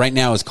right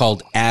now it's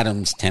called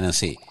Adams,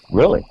 Tennessee.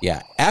 Really?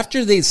 Yeah.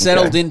 After they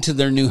settled into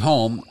their new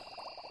home,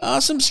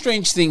 some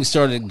strange things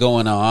started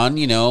going on.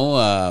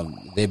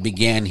 They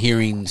began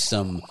hearing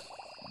some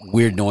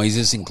weird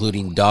noises,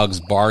 including dogs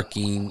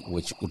barking,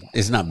 which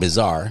is not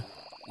bizarre,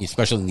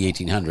 especially in the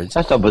 1800s.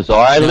 That's not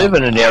bizarre. I live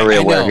in an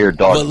area where I hear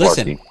dogs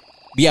barking.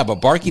 Yeah, but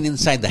barking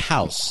inside the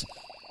house,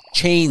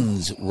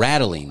 chains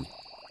rattling,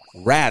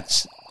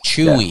 rats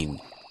chewing,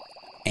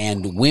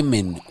 and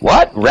women...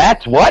 What?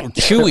 Rats what?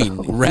 Chewing.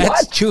 Rats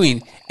What?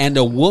 chewing, and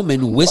a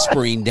woman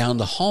whispering down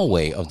the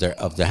hallway of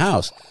the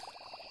house.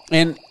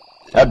 And...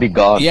 I'd be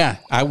gone. Yeah,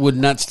 I would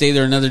not stay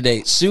there another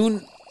day.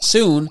 Soon,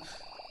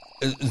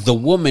 the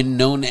woman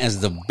known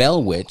as the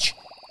Bell Witch,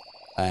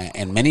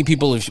 and many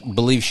people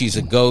believe she's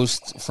a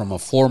ghost from a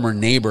former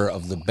neighbor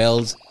of the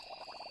Bells,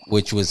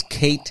 which was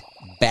Kate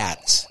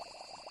Batts.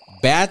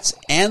 Batts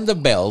and the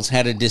Bells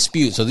had a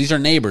dispute. So these are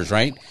neighbors,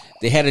 right?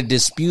 They had a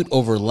dispute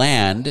over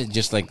land,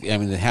 just like, I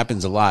mean, it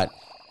happens a lot.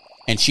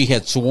 And she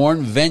had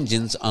sworn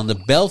vengeance on the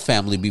Bell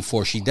family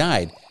before she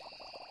died.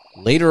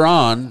 Later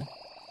on,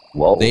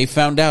 Whoa. they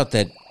found out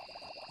that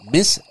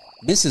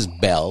Mrs.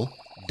 Bell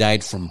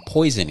died from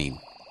poisoning,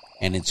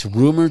 and it's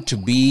rumored to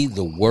be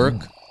the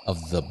work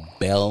of the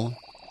Bell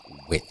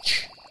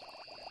Witch.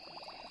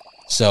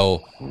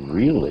 So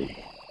Really?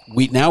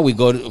 we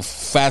go to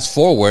fast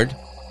forward.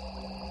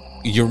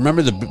 You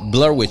remember the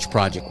Blair Witch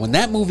Project? When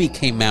that movie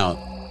came out,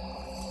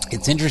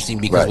 it's interesting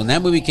because when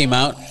that movie came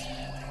out,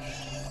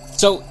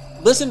 so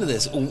listen to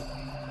this.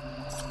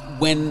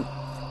 When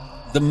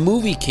the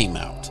movie came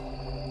out,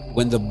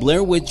 when the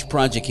Blair Witch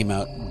Project came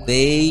out,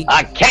 they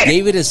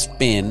gave it a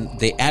spin.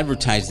 They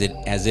advertised it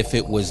as if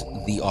it was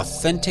the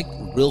authentic,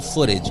 real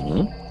footage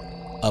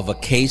of a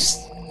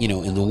case,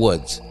 in the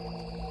woods.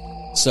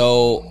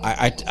 So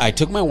I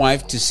took my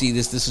wife to see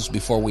this. This was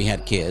before we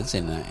had kids,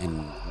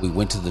 and we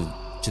went to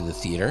the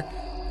theater.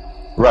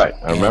 Right,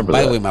 I remember.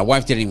 By that. the way, my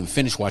wife didn't even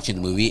finish watching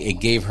the movie. It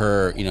gave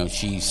her,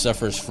 she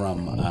suffers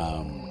from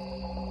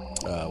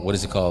what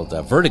is it called,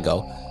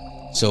 vertigo.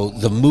 So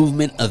the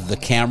movement of the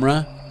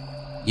camera,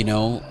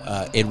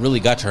 it really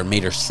got to her,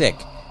 made her sick.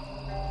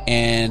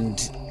 And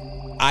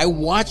I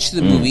watched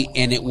the movie,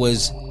 and it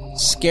was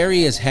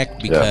scary as heck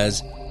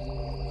because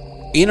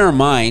in our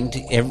mind,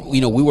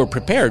 we were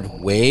prepared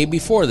way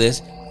before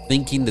this,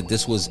 thinking that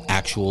this was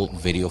actual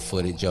video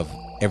footage of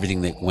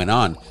everything that went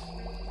on.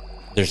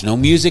 There's no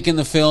music in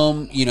the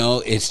film,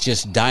 it's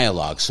just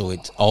dialogue, so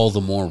it's all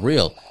the more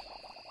real.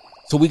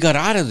 So we got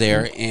out of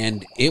there,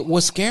 and it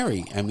was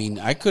scary. I mean,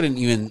 I couldn't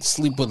even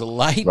sleep with the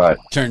light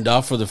turned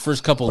off for the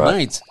first couple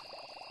nights.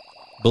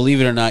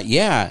 Believe it or not,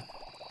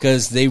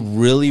 because they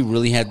really,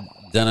 really had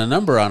done a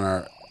number on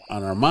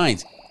our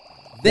minds.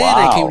 Then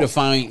I came to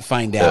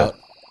find out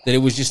that it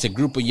was just a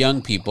group of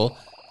young people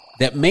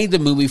that made the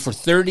movie for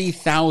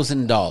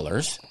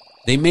 $30,000.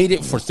 They made it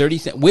with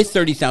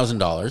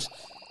 $30,000,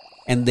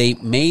 and they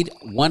made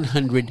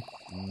 $100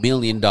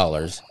 million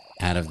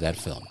out of that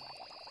film.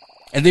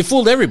 And they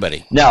fooled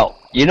everybody. Now,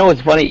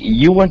 what's funny?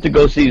 You went to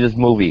go see this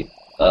movie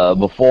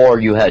before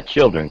you had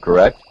children,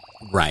 correct?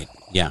 Right,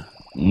 yeah.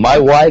 My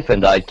wife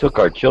and I took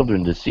our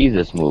children to see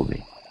this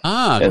movie.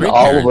 And great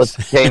all parents. Of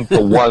us came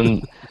for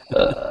one.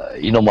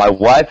 My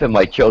wife and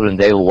my children,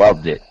 they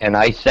loved it. And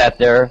I sat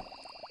there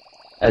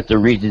at the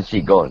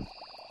Regency going,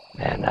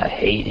 man, I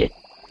hate it.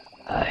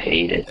 I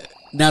hate it.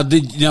 Now,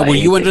 were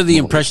you under the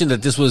impression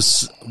that this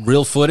was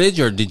real footage,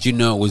 or did you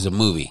know it was a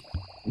movie?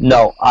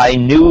 No, I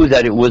knew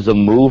that it was a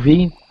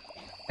movie,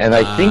 and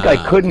I think I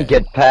couldn't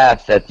get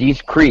past that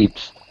these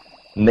creeps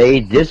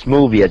made this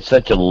movie at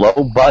such a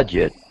low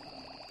budget,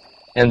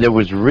 and there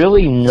was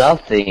really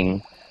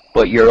nothing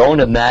but your own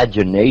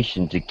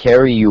imagination to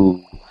carry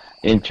you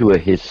into a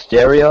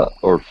hysteria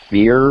or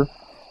fear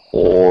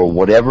or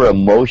whatever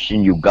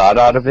emotion you got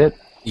out of it.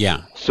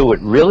 Yeah. So it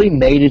really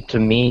made it to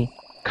me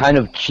kind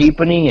of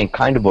cheapening and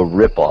kind of a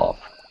ripoff.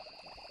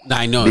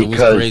 I know, it was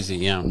crazy,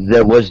 yeah.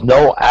 There was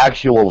no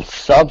actual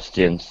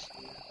substance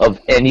of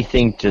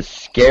anything to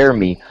scare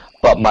me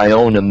but my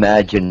own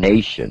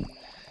imagination.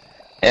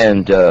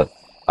 And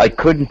I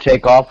couldn't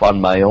take off on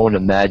my own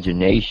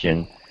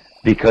imagination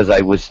because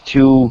I was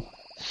too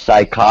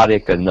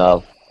psychotic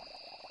enough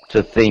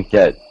to think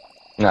that,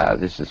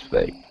 this is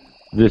fake.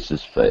 This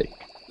is fake.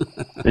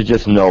 There's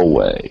just no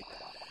way.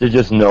 There's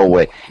just no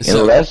way.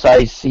 Unless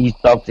I see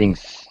something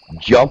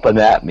jumping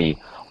at me,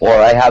 or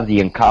I have the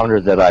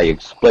encounter that I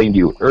explained to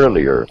you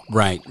earlier.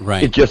 Right.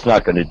 It's just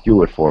not going to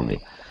do it for me.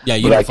 Yeah,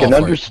 but I can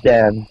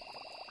understand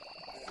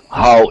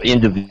how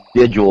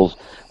individuals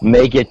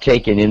may get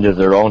taken into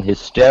their own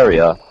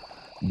hysteria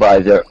by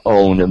their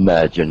own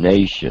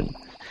imagination.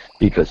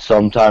 Because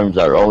sometimes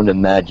our own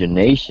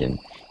imagination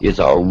is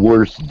our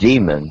worst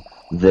demon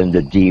than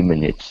the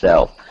demon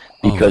itself.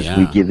 Because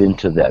we give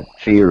into that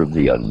fear of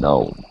the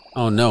unknown.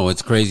 Oh, no,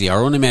 it's crazy.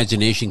 Our own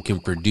imagination can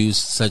produce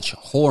such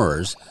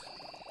horrors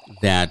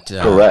that,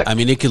 correct. I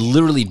mean, it can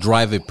literally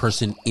drive a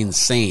person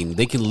insane.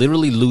 They can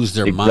literally lose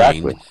their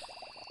mind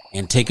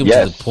and take them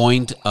to the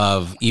point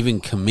of even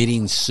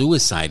committing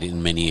suicide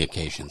in many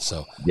occasions.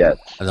 So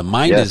the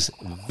mind is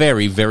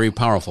very, very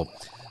powerful.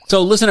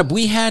 So listen up,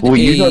 we had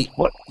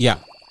yeah.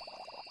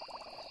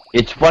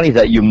 It's funny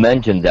that you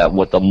mentioned that,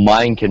 what the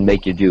mind can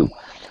make you do.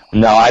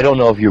 Now, I don't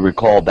know if you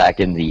recall back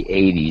in the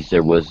 80s,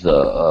 there was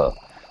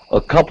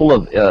a couple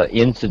of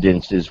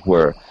incidences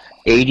where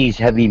 80s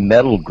heavy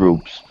metal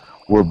groups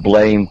were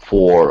blamed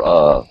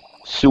for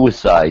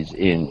suicides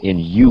in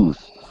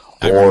youth,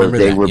 I or remember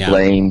they that, were yeah.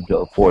 blamed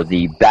for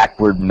the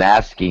backward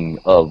masking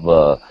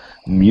of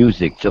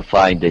music to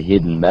find a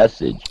hidden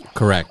message.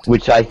 Correct.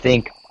 Which I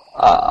think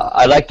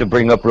I like to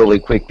bring up really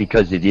quick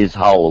because it is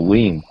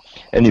Halloween.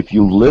 And if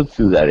you lived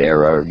through that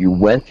era, or you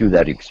went through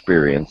that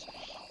experience,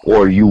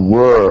 or you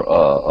were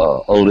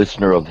a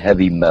listener of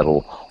heavy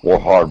metal or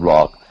hard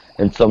rock,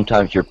 and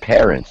sometimes your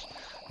parents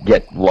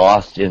get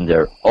lost in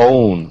their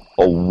own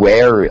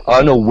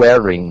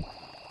unawaring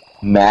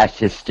mass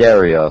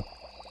hysteria,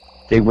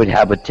 they would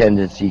have a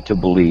tendency to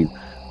believe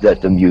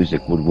that the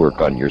music would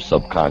work on your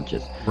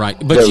subconscious. Right.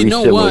 But Very you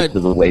know similar what? to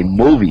the way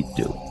movies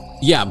do.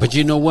 Yeah, but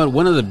you know what?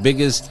 One of the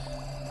biggest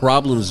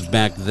problems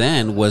back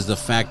then was the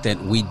fact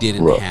that we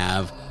didn't Right.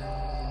 have,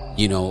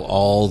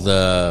 all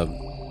the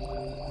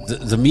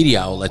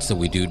media outlets that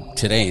we do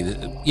today.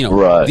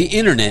 Right. The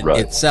internet Right.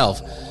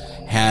 itself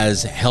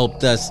has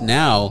helped us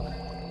now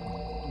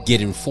get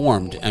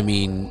informed. I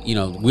mean,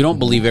 we don't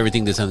believe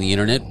everything that's on the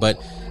internet, but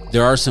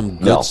there are some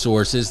good No.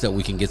 sources that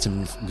we can get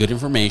some good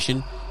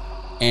information,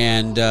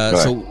 and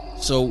Right.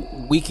 so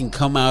we can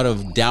come out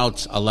of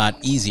doubts a lot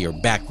easier.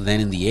 Back then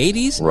in the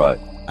 80s, Right.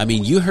 I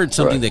mean, you heard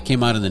something Right. that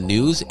came out in the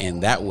news,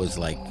 and that was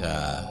like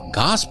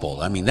gospel.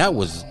 I mean, that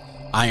was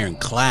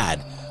ironclad.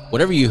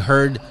 Whatever you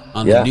heard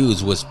on Yeah. the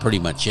news was pretty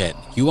much it.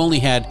 You only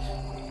had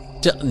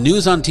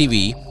news on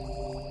TV,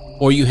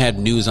 or you had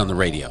news on the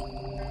radio,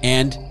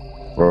 and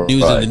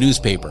news in Right. the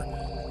newspaper.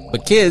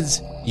 But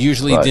kids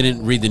usually Right.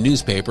 didn't read the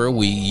newspaper.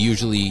 We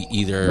usually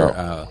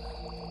either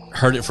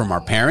heard it from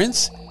our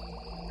parents,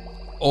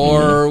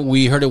 or Mm-hmm.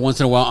 we heard it once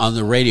in a while on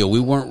the radio. We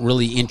weren't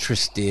really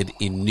interested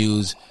in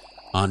news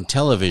on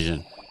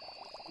television.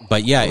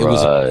 But yeah, it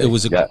was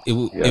Yeah.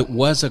 it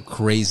was a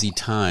crazy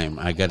time,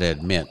 I got to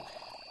admit.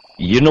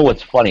 You know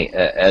what's funny?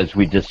 As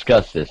we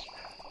discuss this,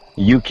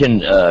 you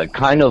can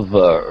kind of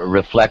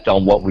reflect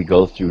on what we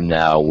go through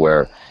now,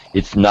 where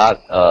it's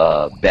not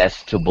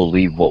best to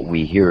believe what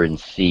we hear and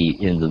see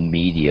in the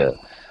media,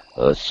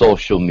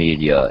 social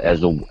media,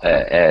 as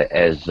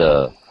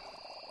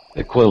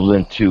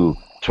equivalent to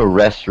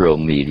terrestrial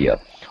media,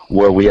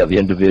 where we have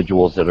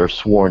individuals that are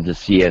sworn to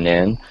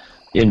CNN,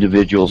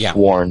 individuals Yeah.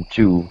 sworn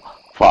to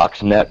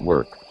Fox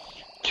Network,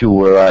 to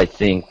where I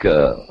think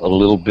a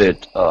little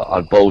bit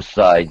on both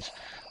sides,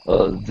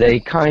 they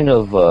kind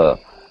of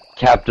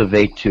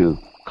captivate to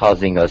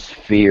causing us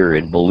fear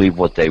and believe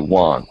what they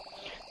want.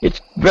 It's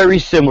very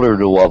similar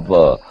to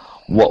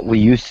what we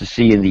used to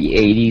see in the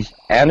 80s,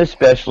 and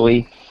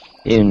especially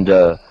in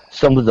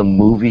some of the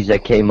movies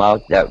that came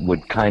out that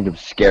would kind of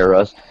scare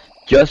us,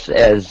 just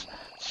as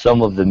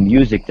some of the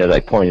music that I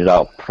pointed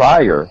out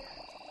prior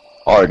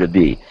are to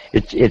be.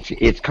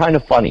 It's kind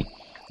of funny,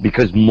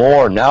 because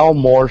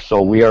more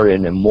so we are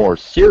in a more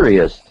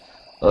serious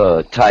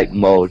type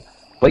mode,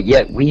 but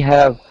yet we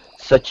have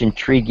such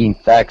intriguing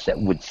facts that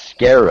would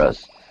scare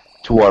us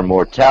to our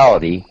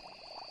mortality,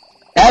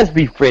 as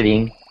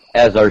befitting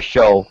as our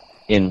show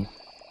in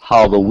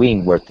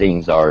Halloween, where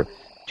things are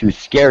to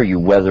scare you,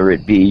 whether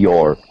it be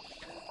your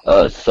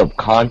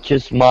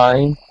subconscious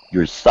mind,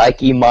 your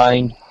psyche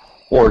mind,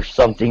 or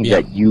something Yeah.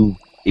 that you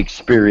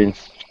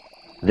experienced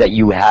that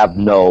you have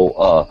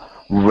no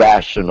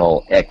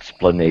rational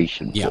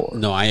explanation Yeah, for.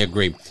 no, I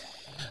agree.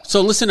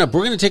 So listen up,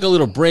 we're going to take a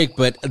little break,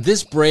 but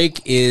this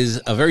break is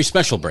a very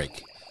special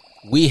break.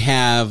 We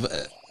have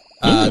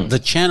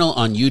the channel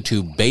on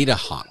YouTube, Beta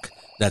Hawk.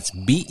 That's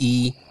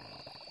B-E,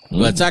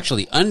 well, it's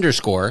actually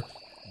underscore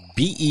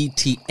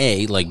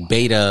B-E-T-A, like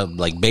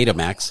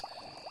Betamax,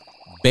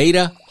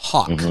 Beta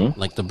Hawk,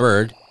 like the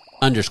bird,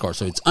 underscore.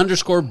 So it's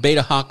underscore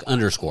Beta Hawk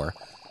underscore.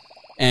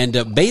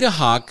 And Beta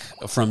Hawk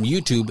from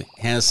YouTube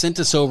has sent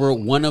us over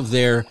one of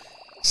their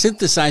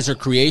synthesizer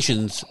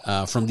creations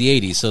from the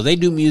 80s. So they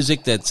do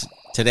music that's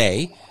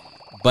today,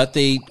 but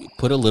they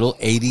put a little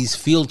 80s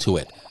feel to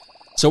it.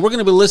 So we're going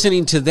to be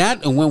listening to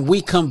that, and when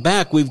we come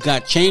back, we've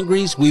got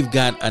Changries, we've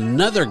got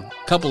another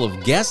couple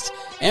of guests,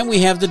 and we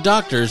have the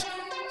doctors.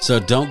 So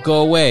don't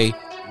go away.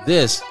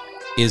 This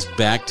is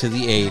Back to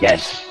the 80s.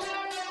 Yes.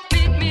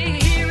 Meet me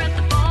here at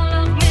the fall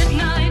of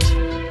midnight.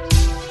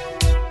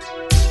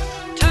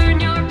 Turn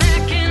your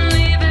back and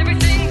leave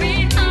everything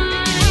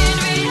behind.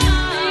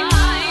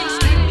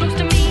 Stay close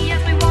to me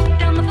as we walk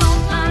down the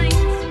fault lines.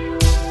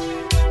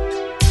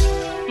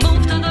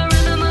 Move to the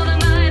rhythm of the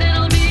night,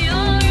 it'll be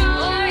alright.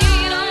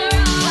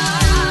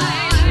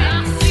 I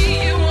see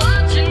you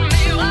watching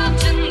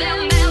them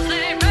as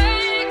they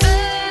break the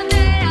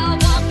day. I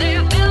want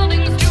their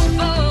buildings to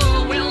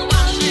fall. We'll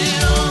wash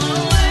it all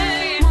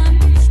away.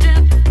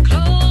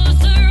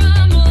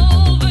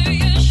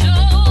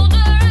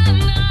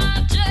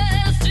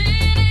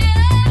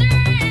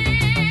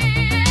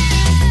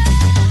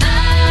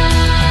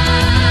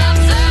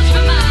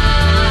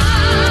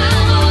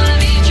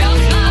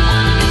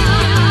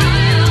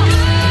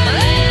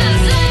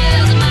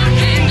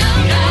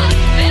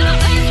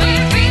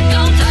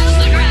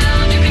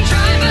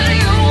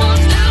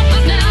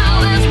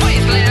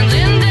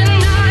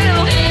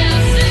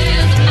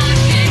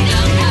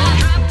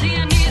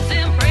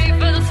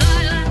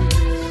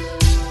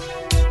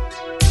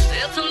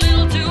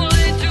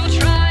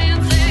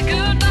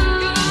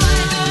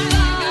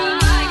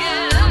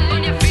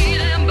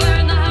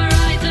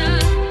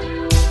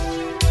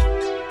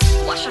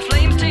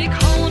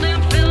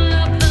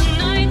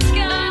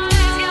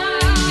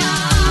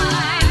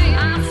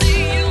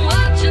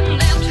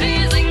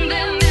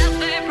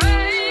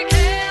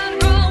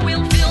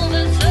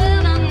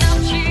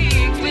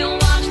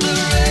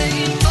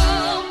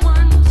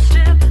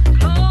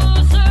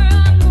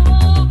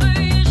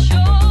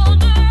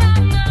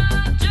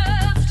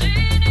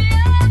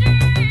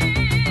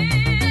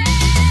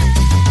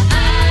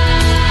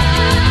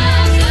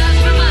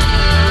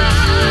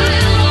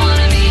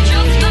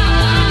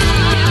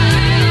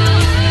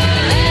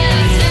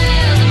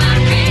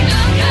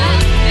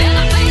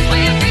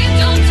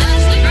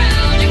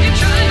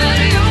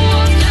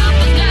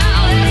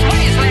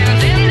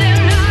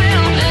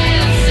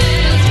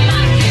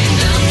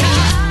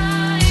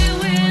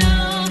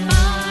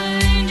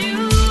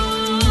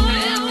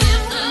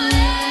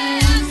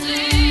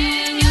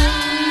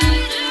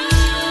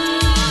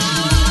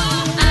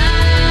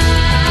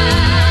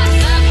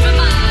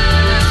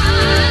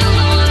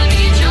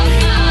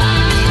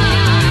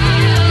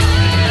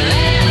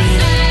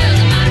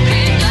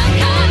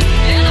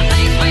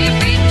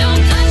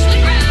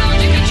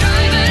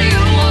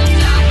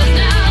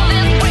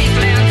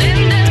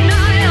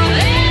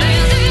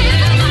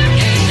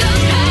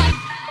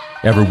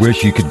 Ever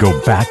wish you could go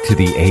back to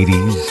the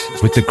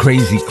 80s with the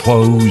crazy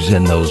clothes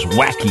and those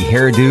wacky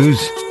hairdos?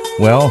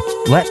 Well,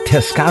 let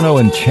Toscano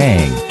and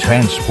Chang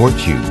transport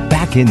you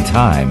back in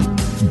time,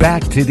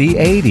 back to the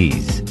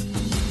 80s.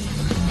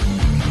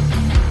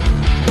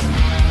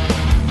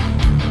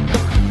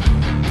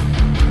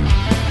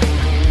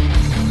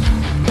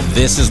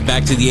 This is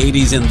Back to the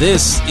 80s, and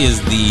this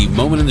is the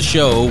moment in the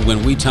show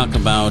when we talk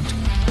about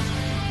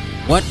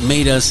what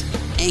made us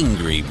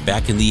angry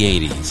back in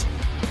the 80s.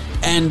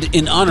 And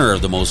in honor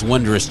of the most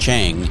wondrous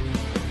Chang,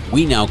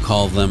 we now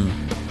call them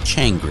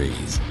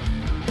Changries.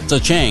 So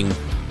Chang,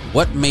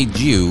 what made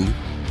you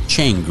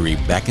changry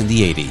back in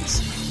the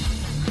 80s?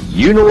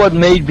 You know what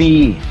made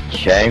me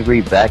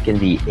changry back in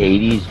the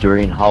 80s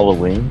during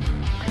Halloween?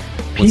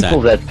 What's People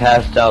that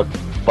passed out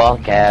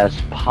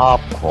bunk-ass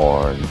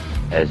popcorn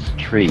as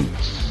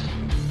treats.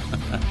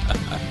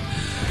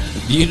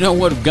 Do you know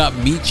what got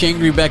me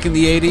changry back in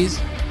the 80s?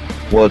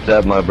 What's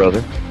that, my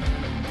brother?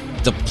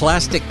 The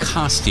plastic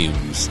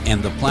costumes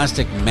and the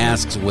plastic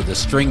masks with a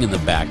string in the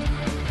back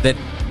that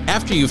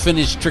after you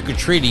finished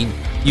trick-or-treating,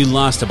 you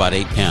lost about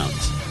 8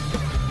 pounds.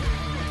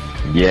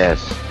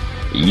 Yes.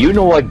 You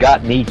know what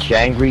got me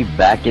changry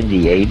back in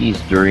the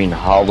 80s during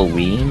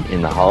Halloween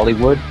in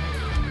Hollywood?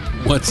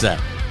 What's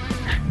that?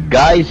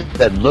 Guys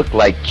that look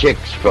like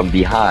chicks from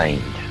behind.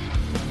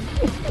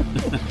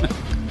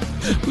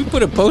 We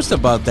put a post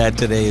about that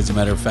today, as a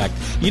matter of fact.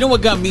 You know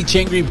what got me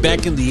changry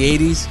back in the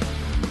 80s?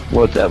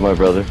 What's that, my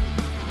brother?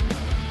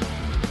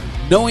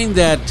 Knowing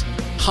that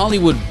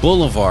Hollywood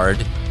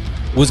Boulevard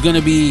was going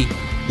to be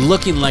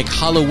looking like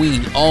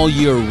Halloween all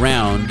year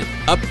round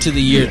up to the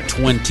year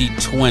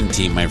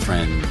 2020, my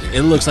friend.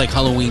 It looks like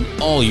Halloween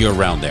all year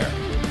round there.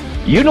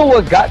 You know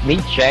what got me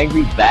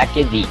changry back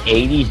in the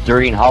 80s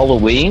during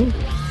Halloween?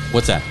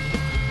 What's that?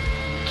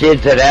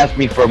 Kids that asked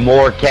me for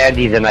more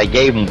candy than I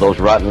gave them, those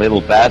rotten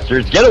little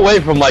bastards. Get away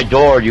from my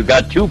door. You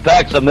got 2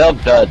 packs of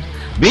Milk Duds.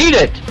 Beat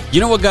it!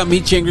 You know what got me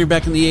changry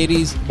back in the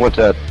 80s? What's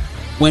that?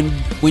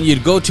 When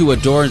you'd go to a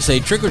door and say,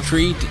 trick or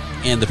treat,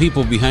 and the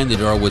people behind the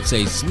door would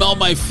say, smell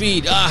my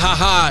feet, ah ha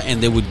ha,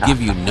 and they would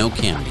give you no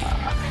candy.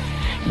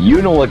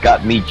 You know what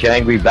got me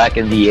changry back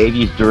in the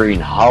 80s during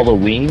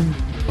Halloween?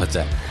 What's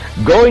that?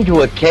 Going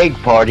to a keg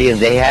party and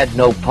they had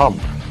no pump.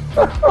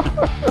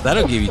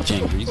 That'll give you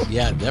changries.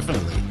 Yeah,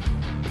 definitely.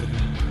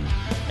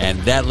 And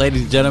that,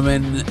 ladies and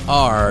gentlemen,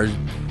 are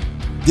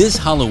this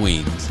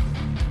Halloween's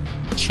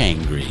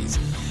Changries.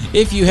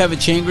 If you have a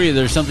Changry, or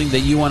there's something that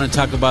you want to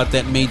talk about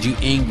that made you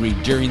angry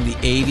during the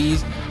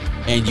 80s,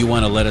 and you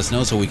want to let us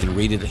know so we can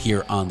read it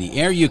here on the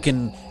air, you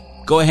can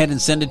go ahead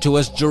and send it to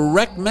us.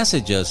 Direct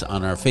message us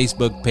on our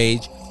Facebook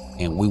page,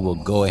 and we will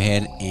go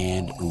ahead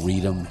and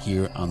read them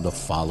here on the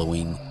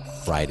following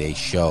Friday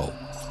show.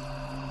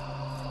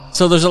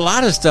 So there's a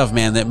lot of stuff,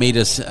 man, that made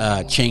us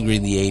changry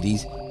in the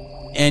 80s.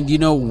 And, you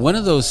know, one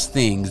of those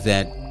things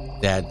that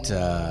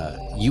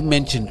you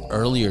mentioned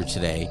earlier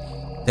today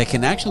that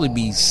can actually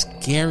be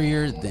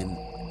scarier than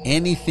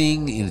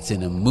anything, and it's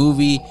in a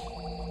movie.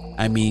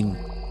 I mean,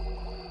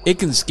 it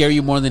can scare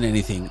you more than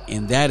anything,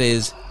 and that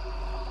is,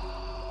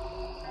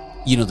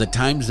 you know, the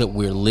times that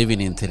we're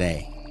living in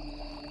today.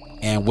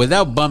 And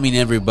without bumming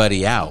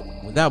everybody out,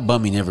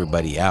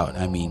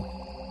 I mean,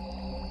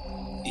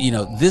 you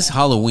know, this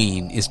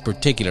Halloween is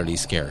particularly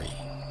scary.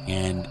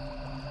 And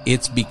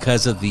it's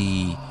because of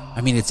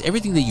it's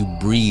everything that you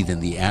breathe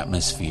in the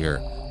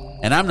atmosphere.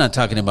 And I'm not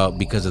talking about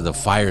because of the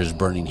fires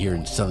burning here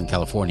in Southern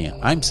California.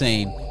 I'm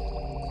saying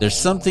there's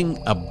something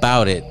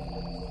about it.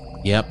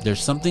 Yep,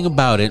 there's something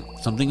about it,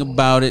 something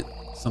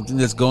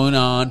that's going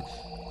on.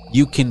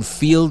 You can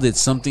feel that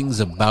something's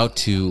about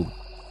to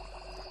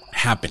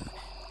happen,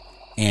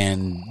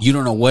 and you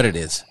don't know what it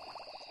is.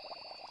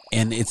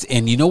 And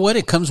you know what?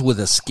 It comes with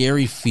a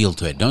scary feel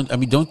to it.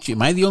 Don't you?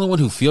 Am I the only one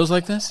who feels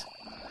like this?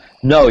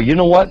 No, you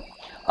know what?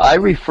 I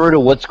refer to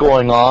what's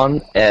going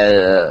on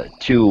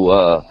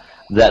to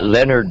that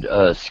Leonard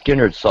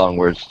Skinner song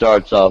where it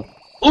starts off,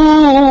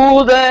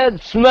 "Ooh,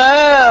 that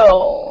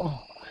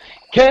smell!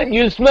 Can't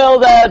you smell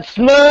that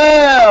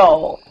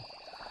smell?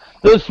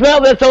 The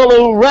smell that's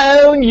all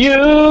around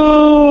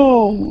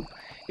you."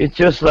 It's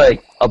just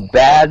like a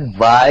bad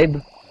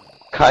vibe,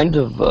 kind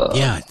of.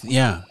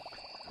 Yeah.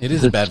 It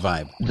is a bad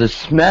vibe. The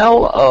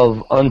smell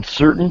of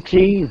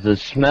uncertainty, the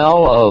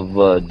smell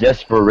of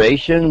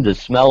desperation, the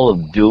smell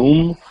of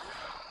doom.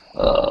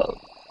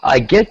 I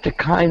get the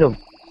kind of,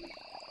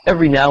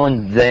 every now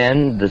and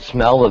then, the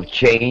smell of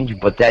change,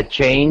 but that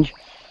change,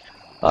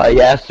 I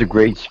ask the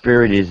Great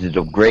Spirit, is it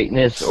of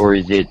greatness, or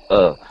is it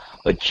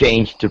a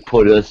change to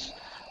put us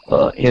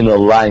in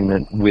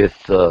alignment with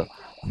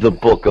the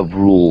book of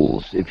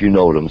rules, if you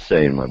know what I'm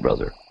saying, my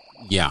brother?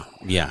 Yeah.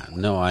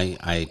 No,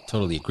 I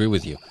totally agree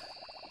with you.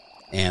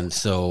 And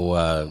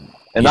so,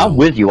 and I'm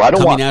with you. I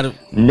don't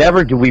want.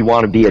 Never do we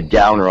want to be a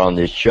downer on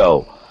this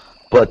show,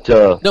 but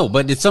no.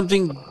 But it's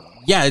something.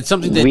 Yeah, it's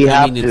something that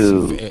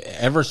it's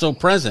ever so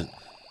present.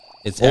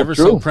 It's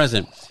so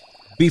present.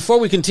 Before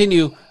we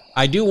continue,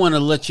 I do want to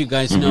let you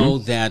guys know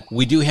that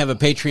we do have a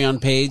Patreon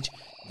page,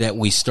 that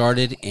we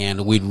started,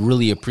 and we'd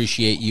really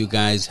appreciate you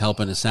guys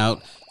helping us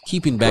out,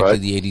 keeping Back to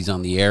the 80s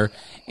on the air.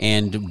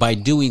 And by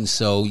doing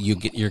so,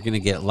 you're going to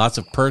get lots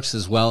of perks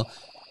as well.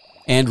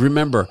 And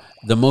remember,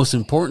 the most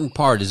important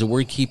part is that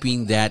we're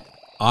keeping that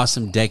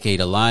awesome decade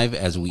alive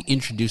as we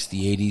introduce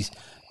the 80s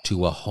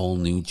to a whole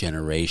new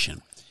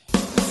generation.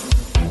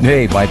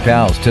 Hey, my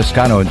pals,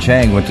 Toscano and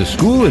Chang went to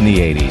school in the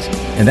 80s,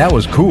 and that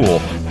was cool.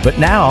 But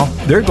now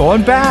they're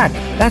going back.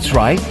 That's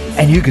right.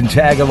 And you can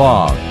tag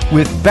along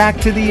with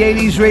Back to the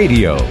 80s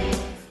Radio.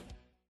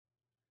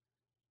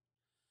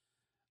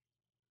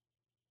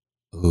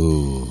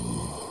 Ooh.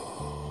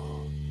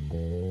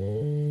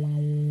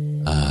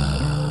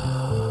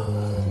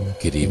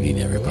 Good evening,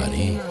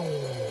 everybody.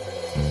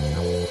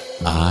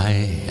 I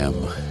am...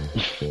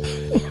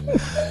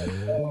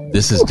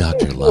 This is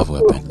Dr. Love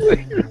Weapon.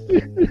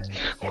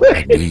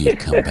 I knew you'd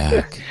come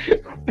back.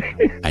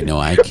 I know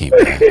I came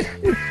back.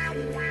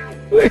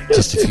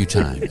 Just a few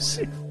times.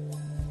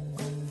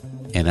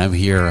 And I'm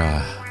here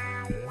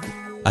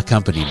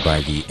accompanied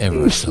by the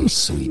ever so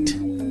sweet,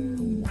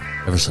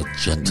 ever so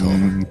gentle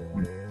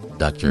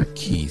Dr.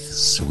 Keith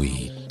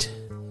Sweet.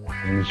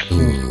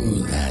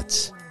 Ooh,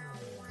 that's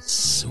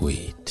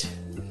sweet.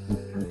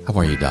 How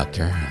are you,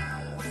 Doctor?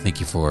 Thank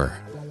you for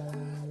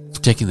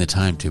taking the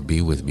time to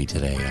be with me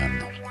today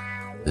on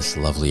this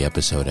lovely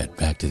episode at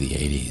Back to the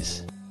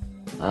 80s.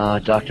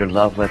 Dr.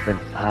 Love Weapon,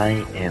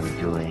 I am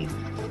doing,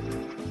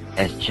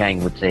 as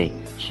Chang would say,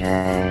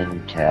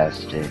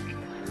 Changtastic.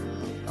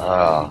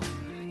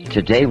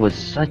 Today was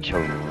such a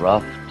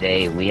rough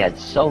day. We had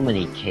so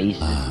many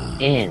cases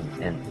in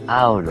and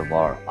out of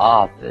our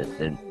office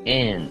and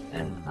in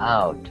and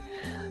out.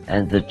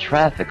 And the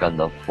traffic on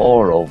the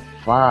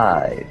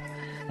 405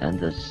 and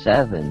the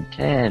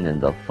 710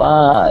 and the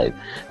 5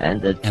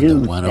 and the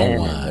 210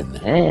 and the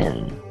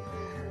 10.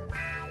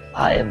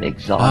 I am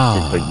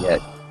exhausted, but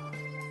yet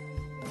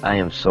I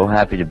am so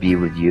happy to be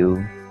with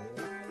you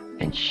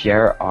and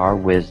share our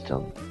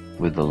wisdom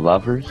with the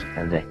lovers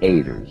and the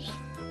haters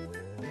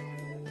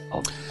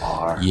of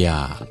our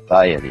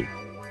society.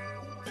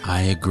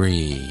 I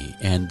agree.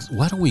 And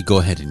why don't we go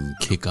ahead and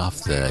kick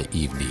off the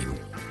evening?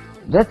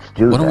 Let's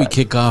do that. Why don't we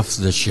kick off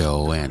the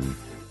show? And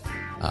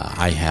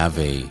I have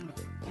a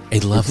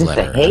love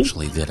letter,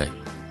 actually, that I...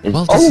 I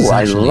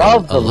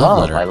love the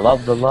love. I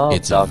love the love,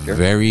 it's Doctor.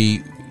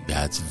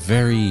 It's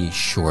very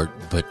short,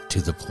 but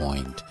to the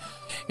point.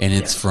 And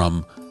it's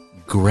from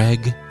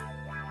Greg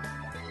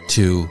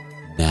to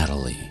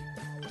Natalie.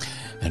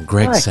 And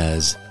Greg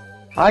says...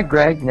 Hi,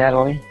 Greg,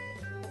 Natalie.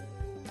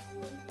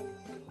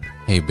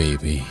 Hey,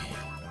 baby.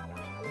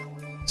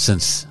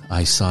 Since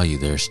I saw you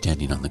there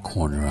standing on the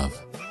corner of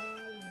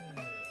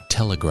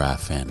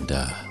Telegraph and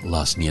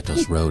Los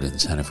Nietos Road in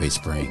Santa Fe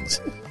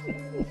Springs,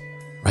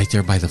 right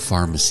there by the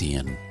pharmacy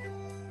and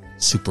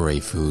Super A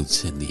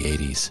Foods in the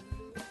 80s.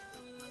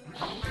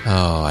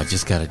 Oh, I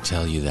just got to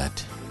tell you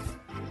that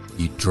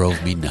you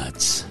drove me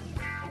nuts.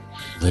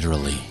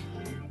 Literally.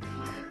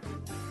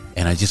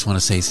 And I just want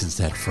to say, since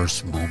that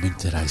first moment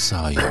that I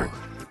saw you,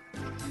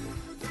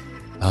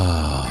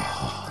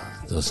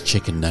 those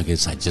chicken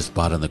nuggets I just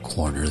bought on the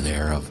corner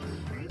there of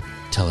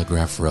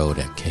Telegraph Road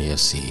at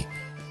KFC,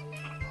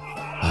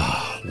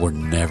 were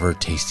never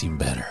tasting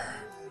better.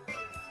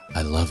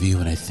 I love you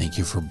and I thank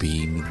you for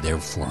being there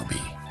for me.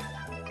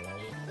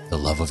 The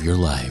love of your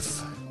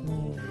life.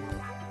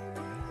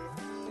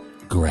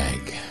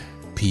 Greg.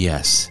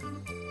 P.S.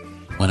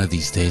 One of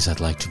these days I'd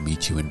like to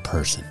meet you in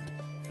person.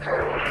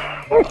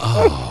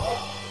 Oh.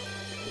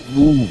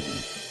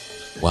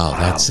 Wow,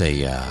 that's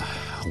a...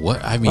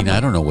 what? I mean, I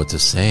don't know what to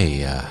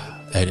say.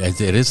 It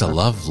is a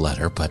love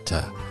letter, but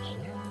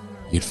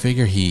you'd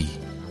figure he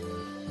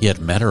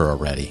had met her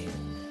already.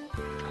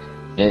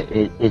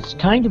 It's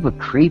kind of a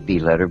creepy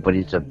letter, but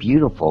it's a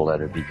beautiful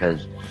letter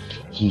because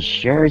he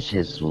shares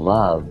his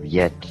love,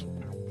 yet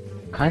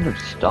kind of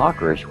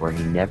stalkerish, where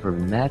he never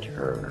met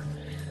her.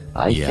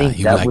 I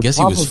guess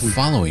he was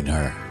following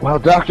her. Well,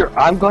 Doctor,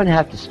 I'm going to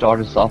have to start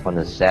us off on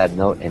a sad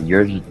note, and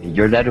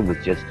your letter was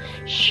just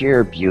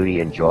sheer beauty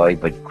and joy,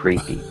 but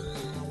creepy.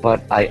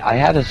 But I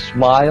had a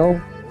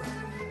smile,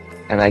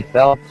 and I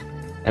felt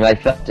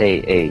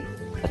a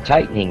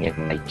tightening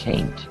in my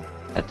taint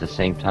at the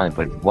same time,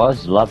 but it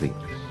was loving.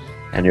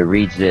 And it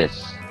reads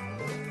this: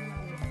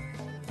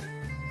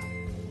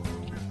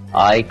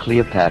 I,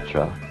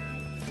 Cleopatra,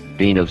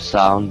 being of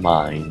sound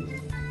mind,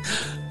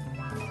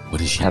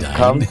 have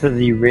come to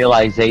the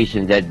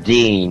realization that,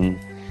 Dean,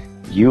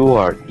 you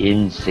are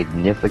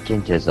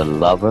insignificant as a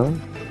lover.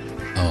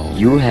 Oh.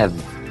 You have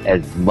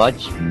as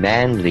much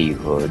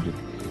manlyhood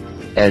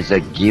as a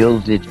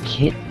gilded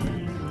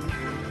kitten.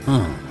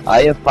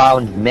 I have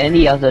found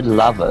many other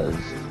lovers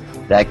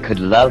that could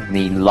love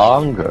me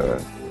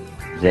longer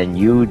than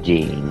you,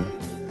 Dean.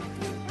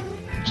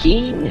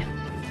 Dean,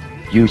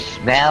 you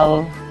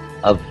smell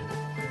of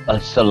a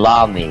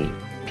salami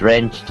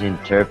drenched in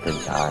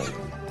turpentine.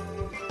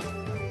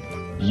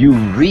 You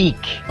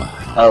reek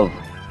of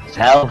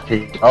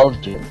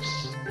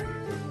self-indulgence.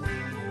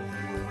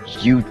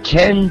 You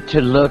tend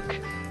to look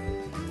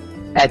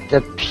at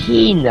the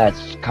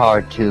Peanuts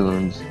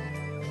cartoons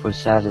for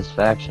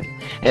satisfaction.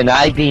 And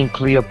I, being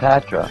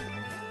Cleopatra,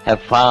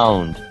 have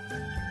found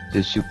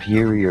the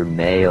superior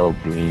male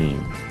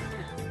being,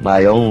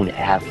 my own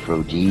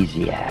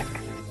aphrodisiac.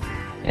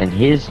 And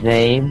his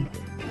name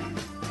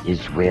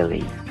is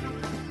Willie.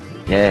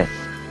 Yes,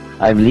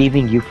 I'm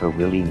leaving you for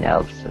Willie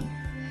Nelson.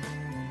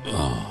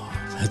 Oh,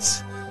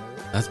 that's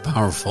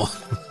powerful.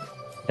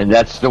 And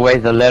that's the way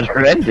the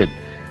letter ended.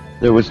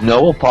 There was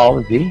no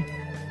apology.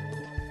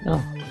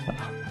 No.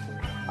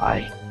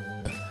 I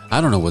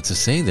don't know what to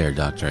say there,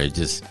 Doctor.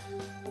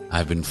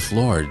 I've been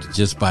floored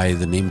just by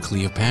the name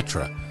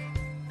Cleopatra.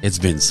 It's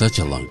been such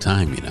a long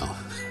time, you know.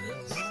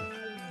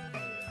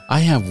 I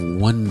have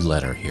one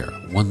letter here,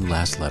 one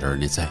last letter,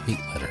 and it's a hate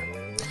letter.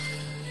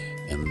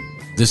 And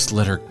this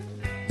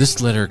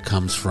letter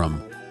comes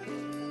from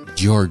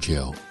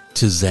Giorgio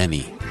to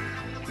Zenny.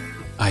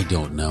 I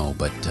don't know,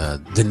 but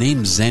the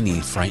name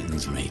Zenny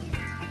frightens me.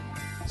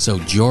 So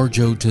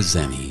Giorgio to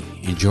Zenny,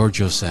 and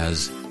Giorgio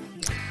says,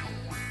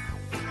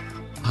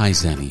 "Hi,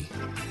 Zenny."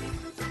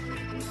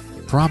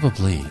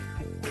 Probably.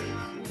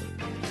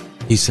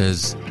 He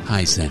says,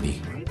 "Hi, Zenny.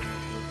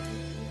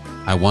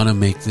 I want to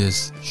make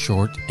this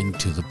short and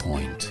to the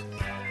point.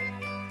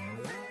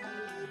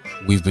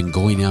 We've been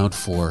going out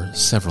for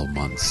several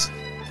months,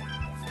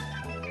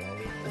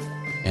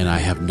 and I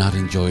have not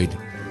enjoyed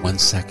 1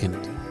 second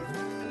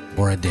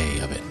or a day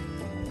of it.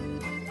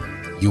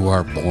 You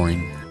are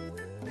boring.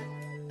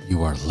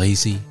 You are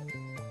lazy.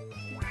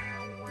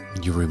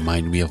 And you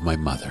remind me of my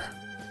mother.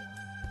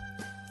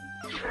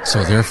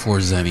 So therefore,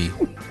 Zenny,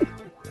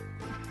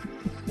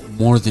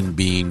 more than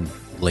being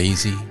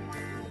lazy,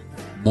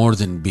 more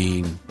than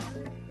being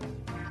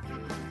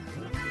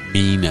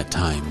mean at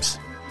times,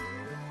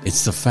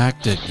 it's the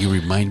fact that you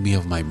remind me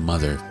of my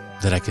mother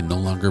that I can no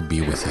longer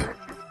be with you.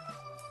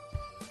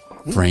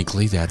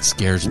 Frankly, that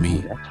scares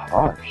me that's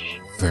harsh.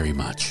 very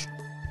much.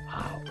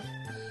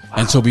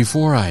 And so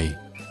before I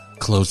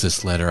close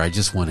this letter, I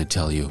just want to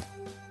tell you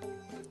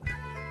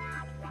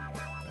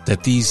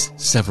that these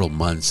several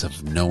months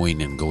of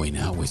knowing and going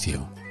out with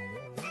you,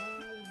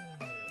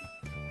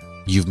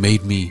 you've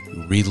made me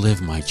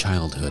relive my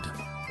childhood.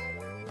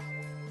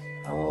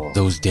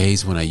 Those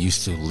days when I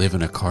used to live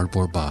in a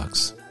cardboard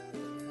box.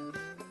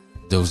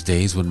 Those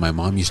days when my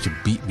mom used to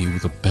beat me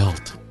with a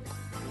belt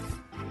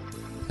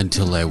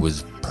until I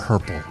was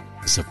purple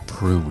as a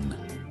prune.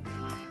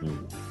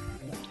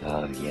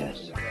 Oh,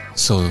 yes.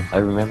 So I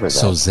remember that.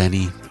 So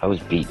Zenny, I was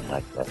beaten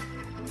like that.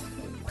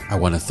 I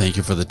want to thank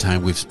you for the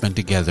time we've spent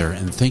together,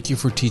 and thank you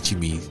for teaching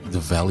me the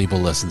valuable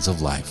lessons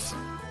of life.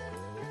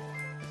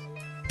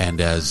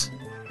 And as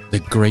the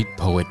great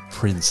poet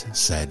Prince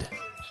said,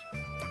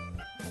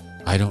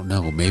 I don't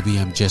know, maybe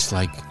I'm just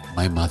like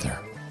my mother.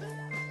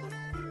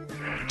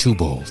 Too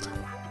bold.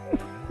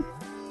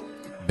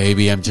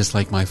 Maybe I'm just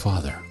like my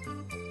father.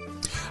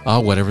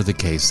 Oh, whatever the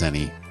case,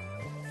 Zenny,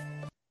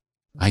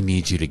 I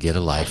need you to get a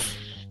life,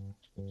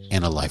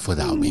 and a life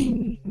without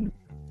me.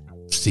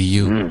 See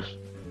you,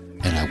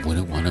 and I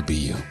wouldn't want to be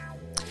you.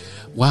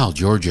 Wow,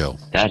 Giorgio.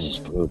 That is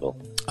brutal.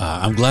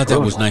 I'm glad that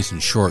was nice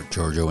and short,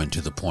 Giorgio, and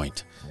to the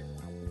point.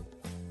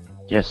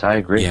 Yes, I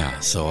agree. Yeah,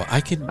 so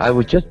I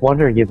was just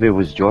wondering if it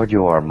was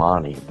Giorgio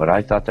Armani, but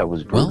I thought that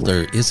was brutal. Well,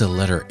 there is a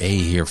letter A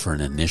here for an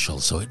initial,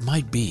 so it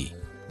might be.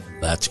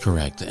 That's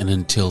correct. And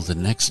until the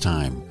next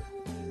time,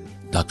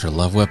 Dr.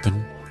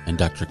 Loveweapon and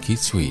Dr.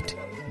 Keith Sweet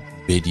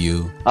bid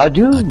you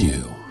adieu.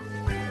 Adieu.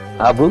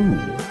 Aboo.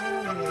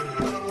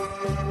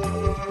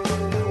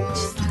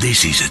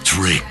 This is a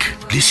trick.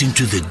 Listen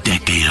to the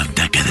Decade of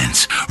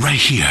Decadence right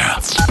here.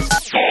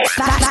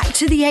 Back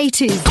to the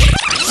 80s.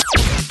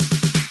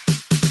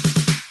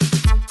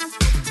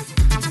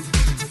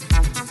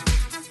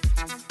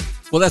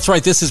 Well, that's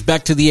right. This is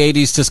Back to the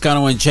 80s.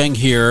 Toscano and Cheng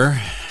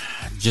here.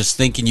 Just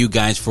thanking you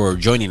guys for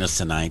joining us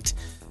tonight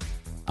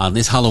on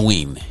this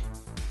Halloween,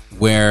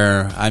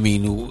 where, I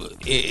mean,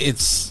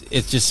 it's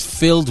just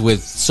filled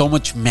with so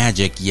much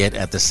magic, yet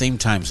at the same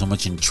time so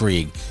much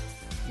intrigue.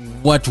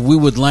 What we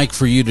would like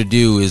for you to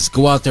do is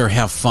go out there,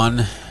 have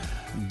fun,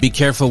 be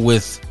careful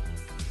with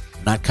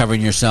not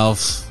covering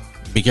yourself,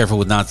 be careful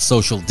with not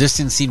social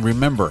distancing.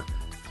 Remember,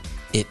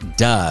 it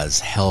does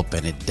help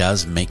and it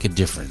does make a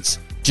difference.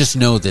 Just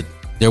know that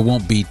there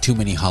won't be too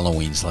many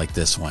Halloweens like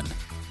this one.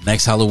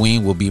 Next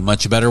Halloween will be a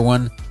much better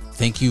one.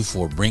 Thank you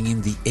for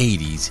bringing the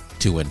 80s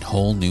to a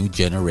whole new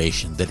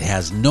generation that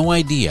has no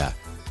idea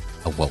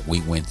of what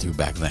we went through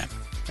back then.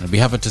 And on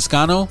behalf of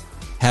Toscano,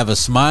 have a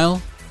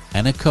smile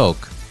and a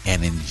Coke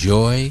and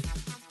enjoy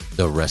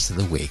the rest of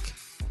the week.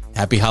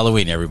 Happy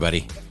Halloween,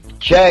 everybody.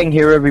 Chang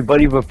here,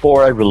 everybody.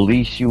 Before I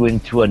release you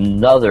into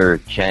another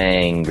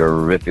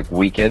Chang-erific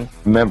weekend,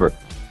 remember,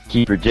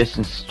 keep your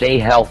distance, stay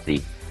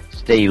healthy,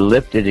 stay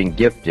lifted and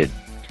gifted.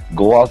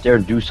 Go out there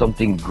and do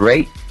something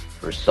great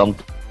for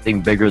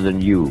something bigger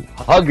than you.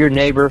 Hug your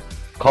neighbor,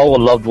 call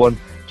a loved one.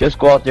 Just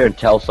go out there and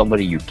tell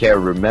somebody you care.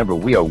 Remember,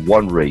 we are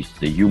one race,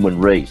 the human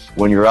race.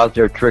 When you're out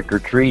there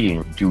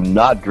trick-or-treating, do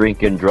not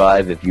drink and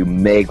drive if you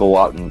may go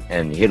out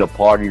and hit a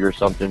party or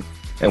something.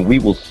 And we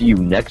will see you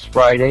next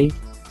Friday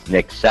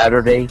next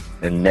Saturday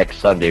and next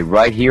Sunday,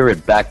 right here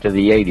at Back to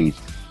the 80s.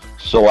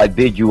 So I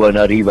bid you an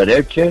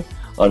arrivederci,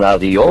 an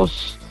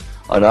adios,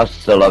 an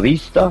hasta la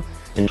vista,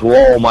 and to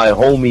all my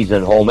homies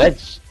and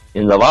homettes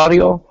in the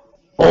barrio,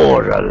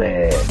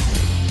 órale.